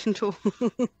calculation tool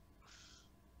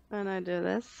when I do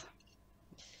this.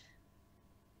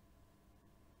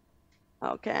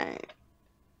 Okay.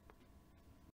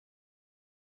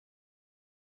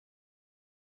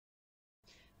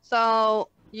 So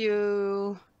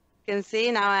you can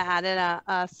see now I added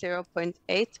a 0.8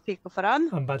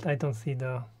 picofarad. But I don't see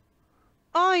the...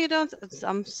 Oh, you don't?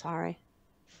 I'm sorry.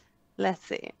 Let's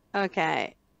see.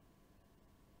 Okay.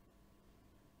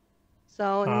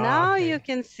 So now okay. you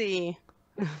can see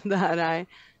that I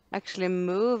actually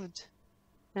moved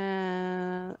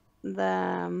the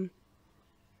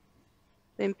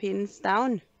impedance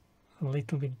down. A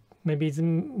little bit. Maybe it's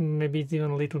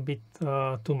even a little bit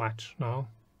too much, no?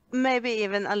 Maybe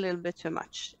even a little bit too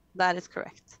much. That is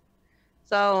correct.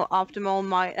 So optimal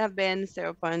might have been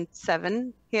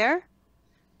 0.7 here.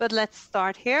 But let's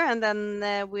start here, and then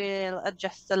we'll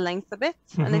adjust the length a bit.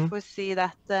 And if we see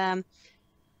that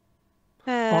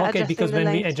okay, because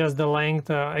when we adjust the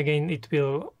length, again, it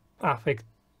will affect...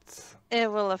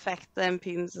 It will affect the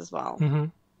impedance as well.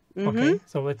 Okay,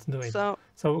 so let's do it. So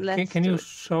can you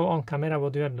show on camera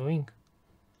what you are doing?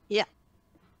 Yeah.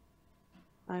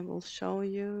 I will show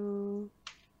you.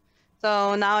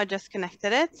 So now I just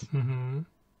connected it.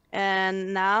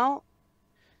 And now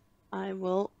I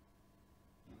will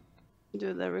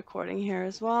do the recording here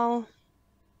as well.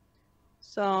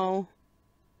 So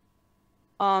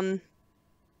on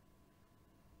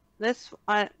this,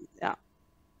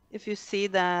 if you see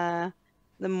the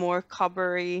more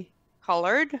coppery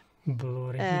colored,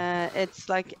 blurry, it's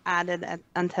like added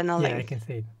antenna length. Yeah, I can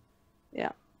see it.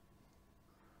 Yeah.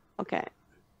 Okay.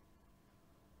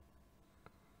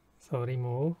 So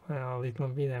remove a little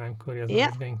bit, and I'm curious how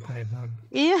it's going to happen.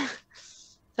 Yeah.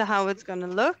 So how it's going to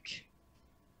look.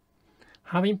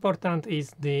 How important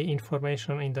is the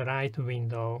information in the right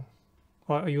window?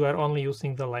 Or you are only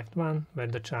using the left one where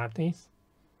the chart is?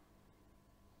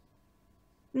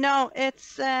 No,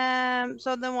 it's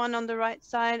so the one on the right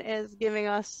side is giving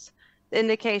us the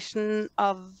indication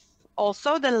of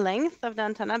also the length of the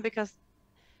antenna, because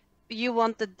you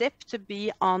want the dip to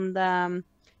be on the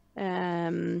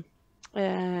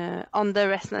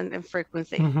resonant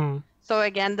frequency. So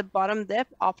again, the bottom dip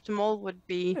optimal would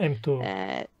be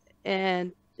M2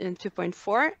 in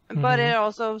 2.4, but it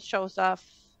also shows off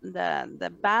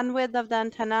the bandwidth of the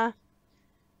antenna.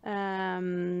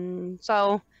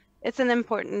 So it's an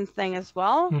important thing as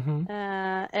well.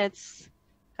 It's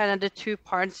kind of the two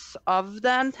parts of the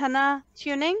antenna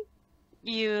tuning.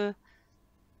 You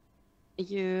do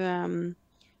the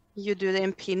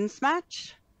impedance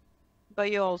match,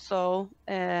 but you also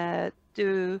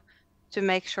do to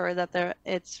make sure that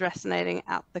it's resonating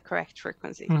at the correct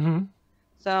frequency.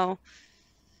 So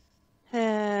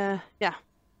yeah,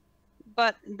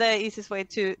 but the easiest way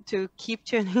to keep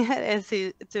tuning it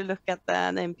is to look at the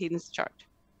impedance chart.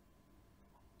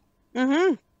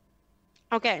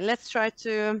 Okay, let's try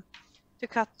to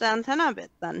cut the antenna a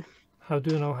bit then. How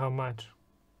do you know how much?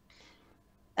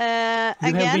 You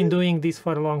again, have been doing this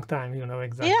for a long time, you know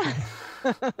exactly.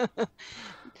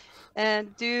 Yeah.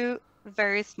 Do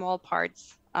very small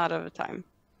parts out of a time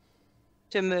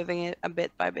to moving it a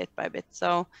bit by bit by bit.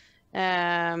 So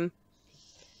if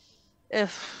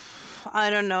I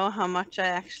don't know how much I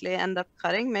actually end up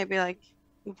cutting, maybe like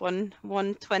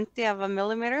 1/20 of a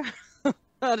millimeter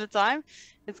at a time.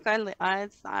 It's kind of, I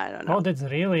don't know. Oh, that's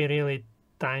really, really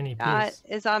tiny piece.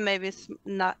 It's maybe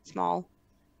not small.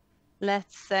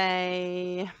 Let's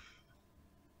see.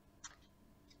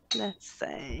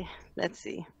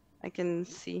 I can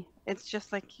see. It's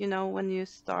just like, you know, when you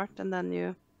start and then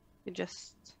you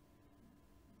just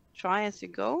try as you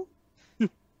go.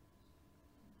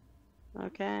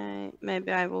 Okay,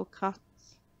 maybe I will cut.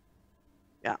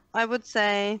 Yeah, I would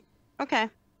say, okay,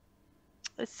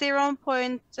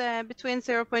 between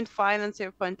 0.5 and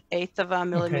 0.8 of a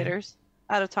millimeters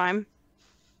at a time.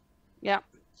 Yeah,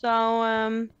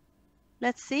 so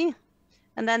let's see.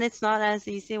 And then it's not as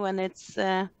easy when it's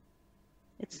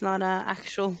not a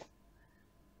actual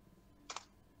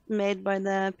made by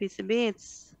the PCB.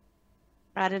 It's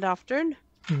added after.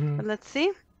 But let's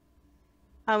see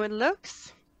how it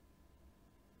looks.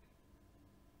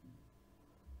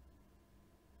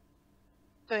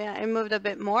 So yeah, I moved a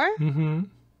bit more.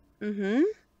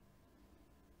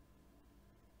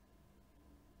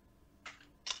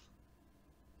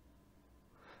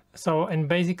 So, and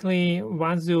basically,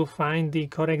 once you find the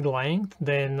correct length,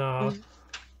 then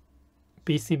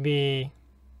PCB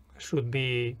should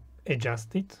be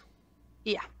adjusted.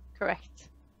 Yeah, correct.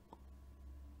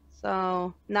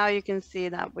 So now you can see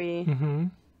that we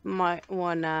might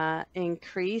want to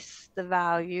increase the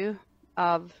value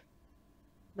of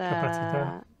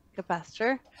the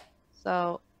capacitor.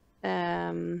 So now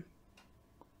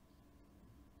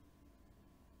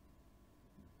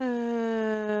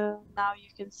you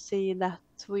can see that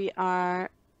we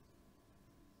are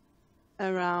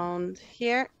around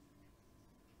here.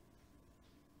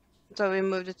 So we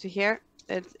moved it to here.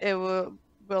 It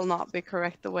will not be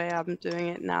correct the way I'm doing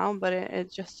it now, but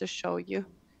it's just to show you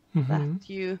that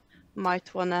you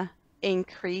might want to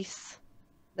increase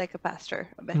the capacitor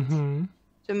a bit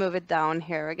to move it down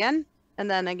here again, and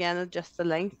then again adjust the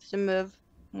length to move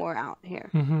more out here.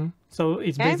 So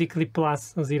it's basically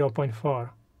plus 0.4.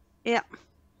 Yeah.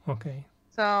 Okay.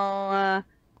 So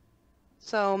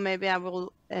so maybe I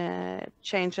will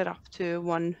change it up to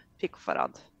 1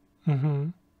 picofarad.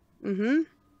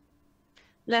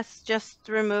 Let's just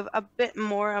remove a bit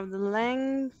more of the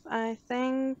length, I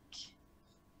think.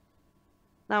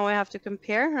 Now we have to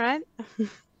compare, right?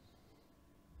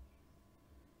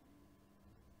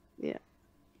 Yeah.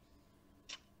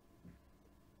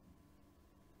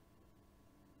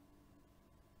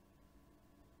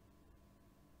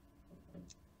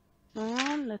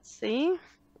 Let's see.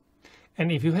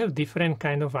 And if you have different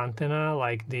kind of antenna,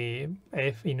 like the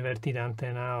F inverted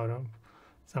antenna or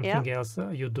something else,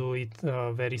 you do it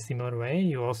very similar way.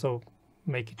 You also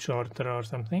make it shorter or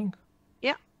something.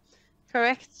 Yeah,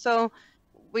 correct. So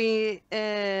we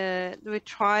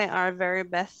try our very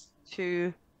best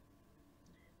to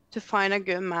find a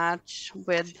good match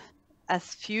with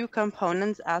as few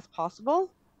components as possible,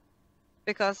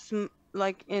 because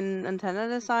like in antenna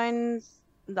designs,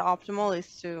 the optimal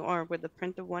is to, or with the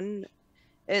printed one,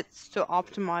 it's to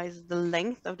optimize the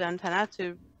length of the antenna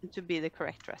to be the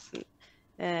correct resonance.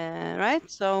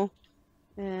 Right? So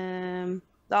the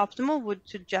optimal would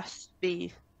to just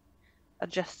be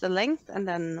adjust the length and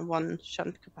then 1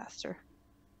 shunt capacitor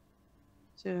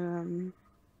to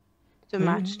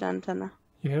match the antenna.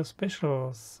 You have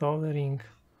special soldering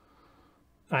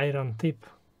iron tip.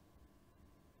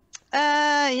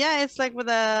 Yeah, it's like with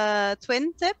a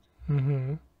twin tip.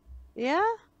 Yeah.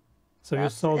 So you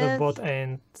solder both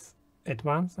ends at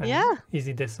once? And is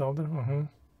it a solder?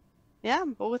 Yeah,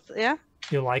 both. Yeah.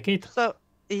 You like it? So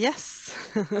yes,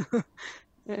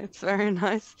 it's very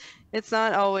nice. It's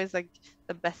not always like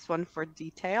the best one for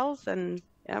details, and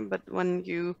but when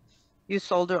you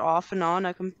solder off and on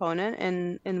a component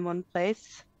in one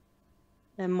place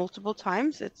and multiple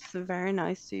times, it's very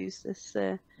nice to use this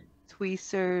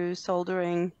tweezer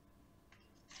soldering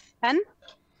pen.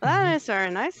 That is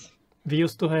very nice. We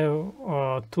used to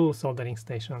have 2 soldering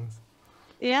stations.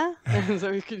 Yeah,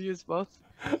 so we could use both.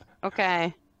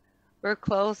 Okay, we're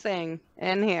closing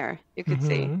in here. You could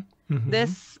see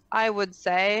this. I would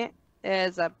say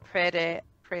is a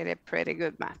pretty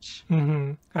good match.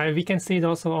 We can see it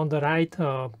also on the right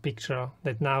picture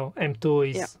that now M2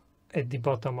 is at the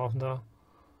bottom of the.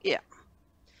 Yeah.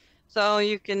 So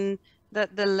you can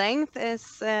the length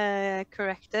is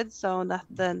corrected so that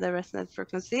the resonant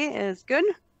frequency is good.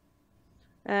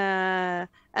 And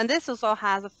this also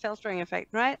has a filtering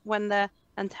effect, right? When the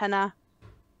antenna,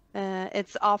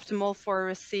 it's optimal for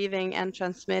receiving and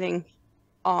transmitting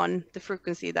on the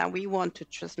frequency that we want to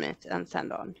transmit and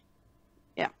send on.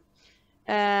 Yeah.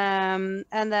 And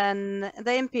then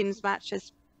the impedance match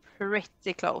is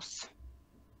pretty close.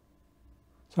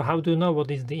 So how do you know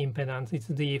what is the impedance? It's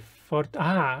the 40.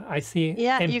 I see.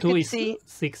 Yeah, M2 is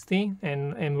 60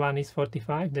 and M1 is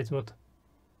 45. That's what.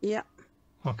 Yeah.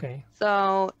 Okay.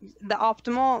 So the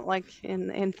optimal, like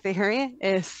in theory,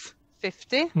 is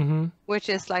 50, which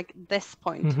is like this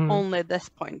point, only this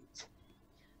point.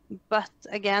 But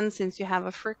again, since you have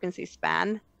a frequency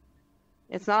span,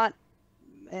 it's not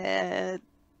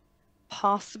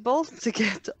possible to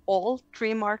get all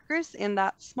 3 markers in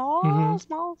that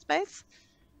small space,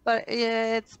 but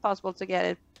it's possible to get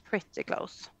it pretty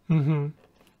close.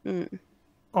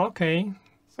 Okay,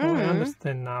 so I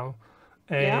understand now.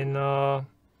 And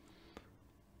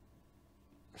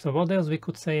so what else we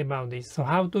could say about this? So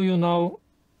how do you know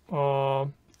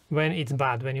when it's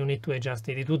bad, when you need to adjust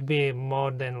it? It would be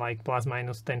more than like plus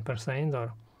minus 10%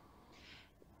 or?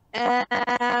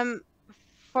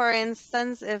 For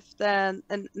instance, if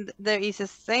the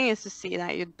easiest thing is to see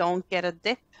that you don't get a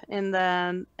dip in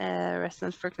the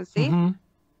resonance frequency,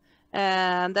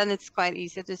 then it's quite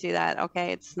easy to see that,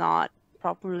 okay, it's not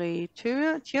properly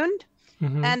tuned.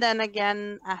 And then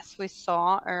again, as we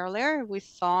saw earlier, we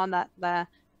saw that the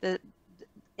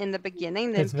in the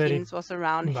beginning, the impedance was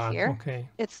around here. Okay.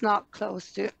 It's not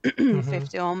close to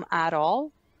 50 ohm at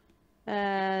all.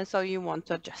 So you want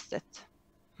to adjust it.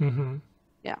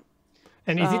 Yeah.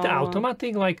 And is it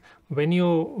automatic? Like when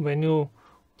you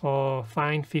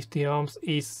find 50 ohms,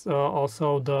 is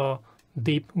also the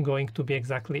dip going to be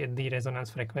exactly at the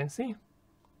resonance frequency?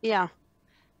 Yeah,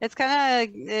 it's kind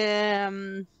of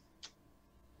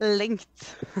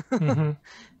linked.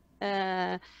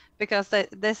 Because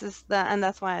this is and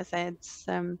that's why I say it's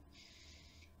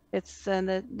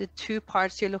the two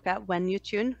parts you look at when you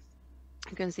tune.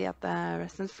 You can see that the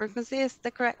resonance frequency is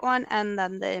the correct one, and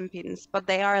then the impedance, but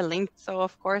they are linked. So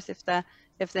of course, if the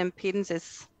impedance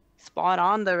is spot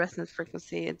on, the resonance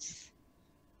frequency, it's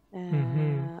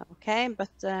okay. But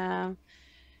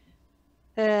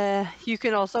you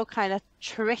can also kind of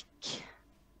trick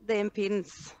the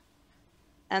impedance,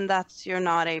 and that's you're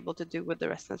not able to do with the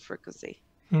resonance frequency.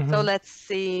 So let's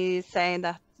say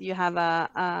that you have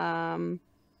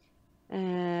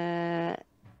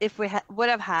if we would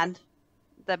have had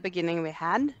the beginning we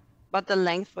had, but the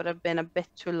length would have been a bit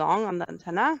too long on the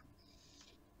antenna,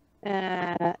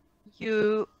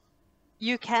 you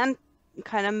can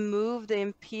kind of move the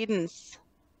impedance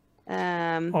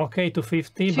okay, to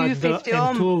 50, but 50 the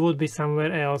M2 would be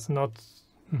somewhere else, not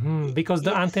because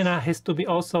the antenna has to be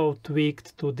also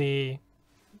tweaked to the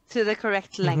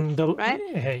correct length, right?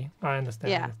 Hey, I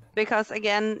understand. Yeah, because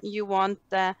again, you want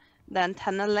the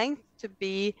antenna length to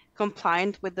be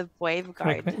compliant with the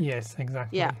waveguide. Yes,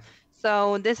 exactly. Yeah.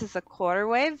 So this is a quarter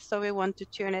wave, so we want to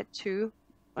tune it to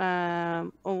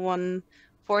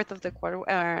 1/4 of the quarter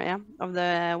of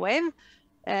the wave,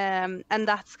 and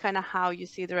that's kind of how you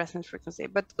see the resonance frequency.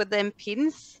 But with the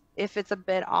impedance, if it's a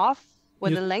bit off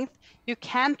with the length, you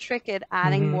can trick it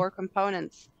adding more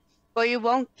components, but you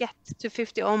won't get to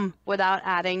 50 ohm without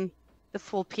adding the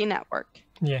full P network.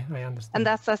 Yeah, I understand. And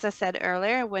that's, as I said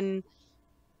earlier, when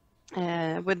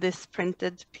with this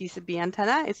printed PCB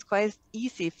antenna, it's quite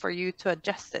easy for you to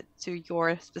adjust it to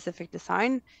your specific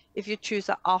design. If you choose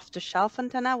an off-the-shelf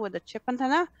antenna with a chip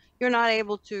antenna, you're not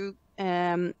able to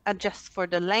adjust for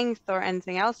the length or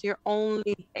anything else. You're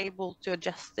only able to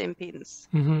adjust the impedance.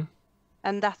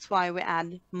 And that's why we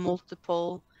add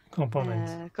multiple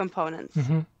components.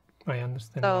 I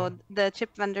understand. So the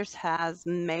chip vendors has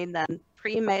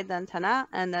pre-made the antenna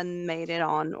and then made it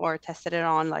on or tested it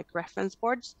on like reference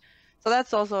boards. So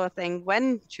that's also a thing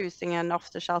when choosing an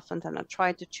off-the-shelf antenna.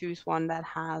 Try to choose one that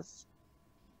has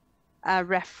a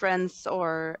reference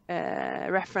or a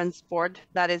reference board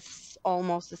that is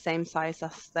almost the same size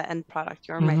as the end product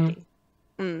you're making.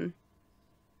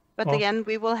 But again,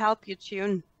 we will help you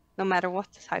tune no matter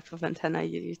what type of antenna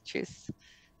you choose.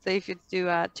 So if you do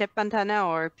a chip antenna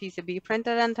or PCB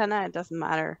printed antenna, it doesn't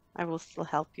matter. I will still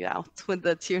help you out with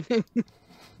the tuning.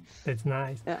 That's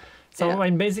nice. Yeah. So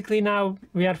and basically now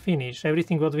we are finished.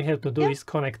 Everything what we have to do is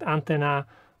connect antenna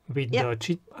with the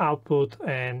chip output,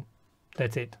 and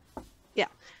that's it. Yeah.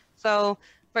 So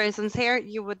for instance, here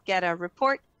you would get a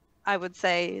report. I would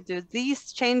say do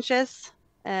these changes,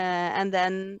 and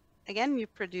then again you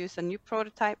produce a new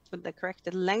prototype with the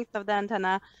corrected length of the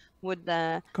antenna, with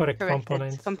the corrected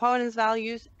components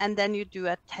values, and then you do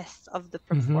a test of the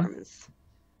performance.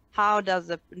 How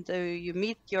do you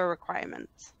meet your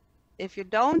requirements? If you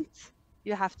don't,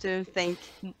 you have to think,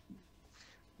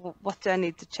 what do I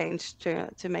need to change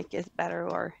to make it better,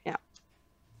 or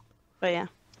But yeah.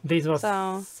 This was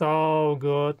so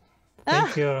good.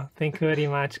 Thank you. Thank you very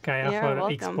much, Kaja, for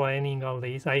explaining all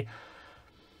this. I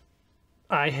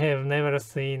have never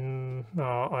seen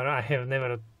or I have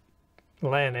never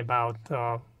learned about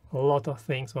a lot of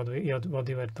things what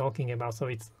you were talking about. So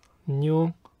it's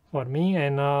new for me.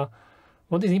 And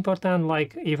what is important,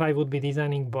 like if I would be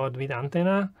designing board with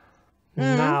antenna,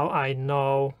 now I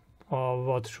know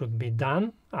what should be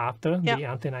done after the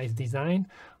antenna is designed.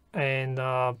 And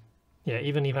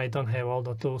even if I don't have all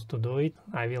the tools to do it,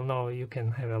 I will know you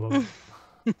can have a look.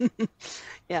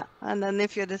 Yeah, and then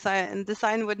if you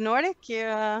design with Nordic,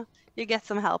 you get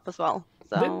some help as well.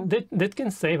 So that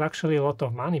can save actually a lot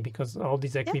of money, because all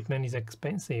this equipment is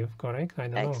expensive, correct? I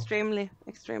don't know.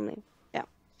 Extremely.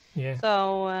 Yeah.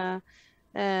 So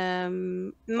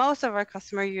most of our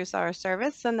customers use our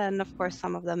service, and then of course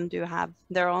some of them do have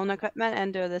their own equipment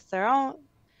and do this their own.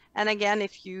 And again,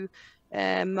 if you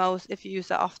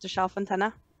use an off-the-shelf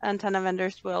antenna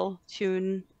vendors will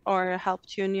tune or help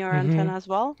tune your antenna as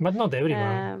well. But not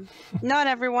everyone. Not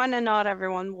everyone, and not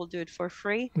everyone will do it for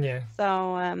free. Yeah.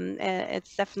 So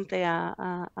it's definitely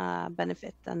a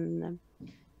benefit and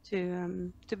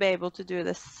to be able to do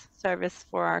this service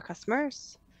for our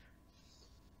customers.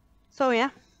 So yeah.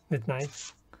 That's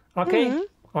nice. Okay.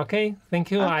 Okay.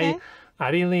 Thank you. Okay. I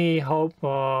really hope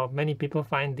many people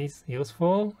find this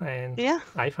useful, and Yeah.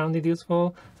 I found it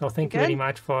useful. So thank you very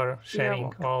much for sharing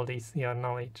welcome. all this, your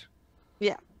knowledge.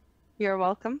 Yeah, you're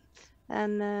welcome.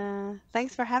 And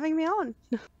thanks for having me on.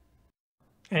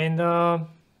 And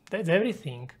that's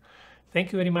everything.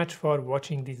 Thank you very much for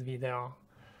watching this video.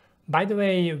 By the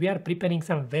way, we are preparing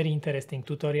some very interesting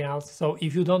tutorials, so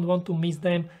if you don't want to miss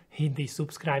them, hit the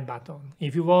subscribe button.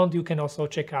 If you want, you can also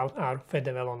check out our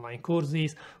FedEval online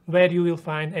courses, where you will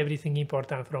find everything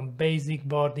important from basic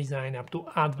board design up to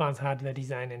advanced hardware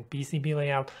design and PCB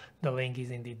layout. The link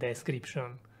is in the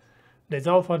description. That's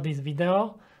all for this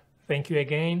video. Thank you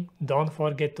again. Don't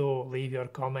forget to leave your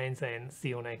comments and see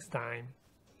you next time.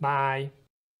 Bye.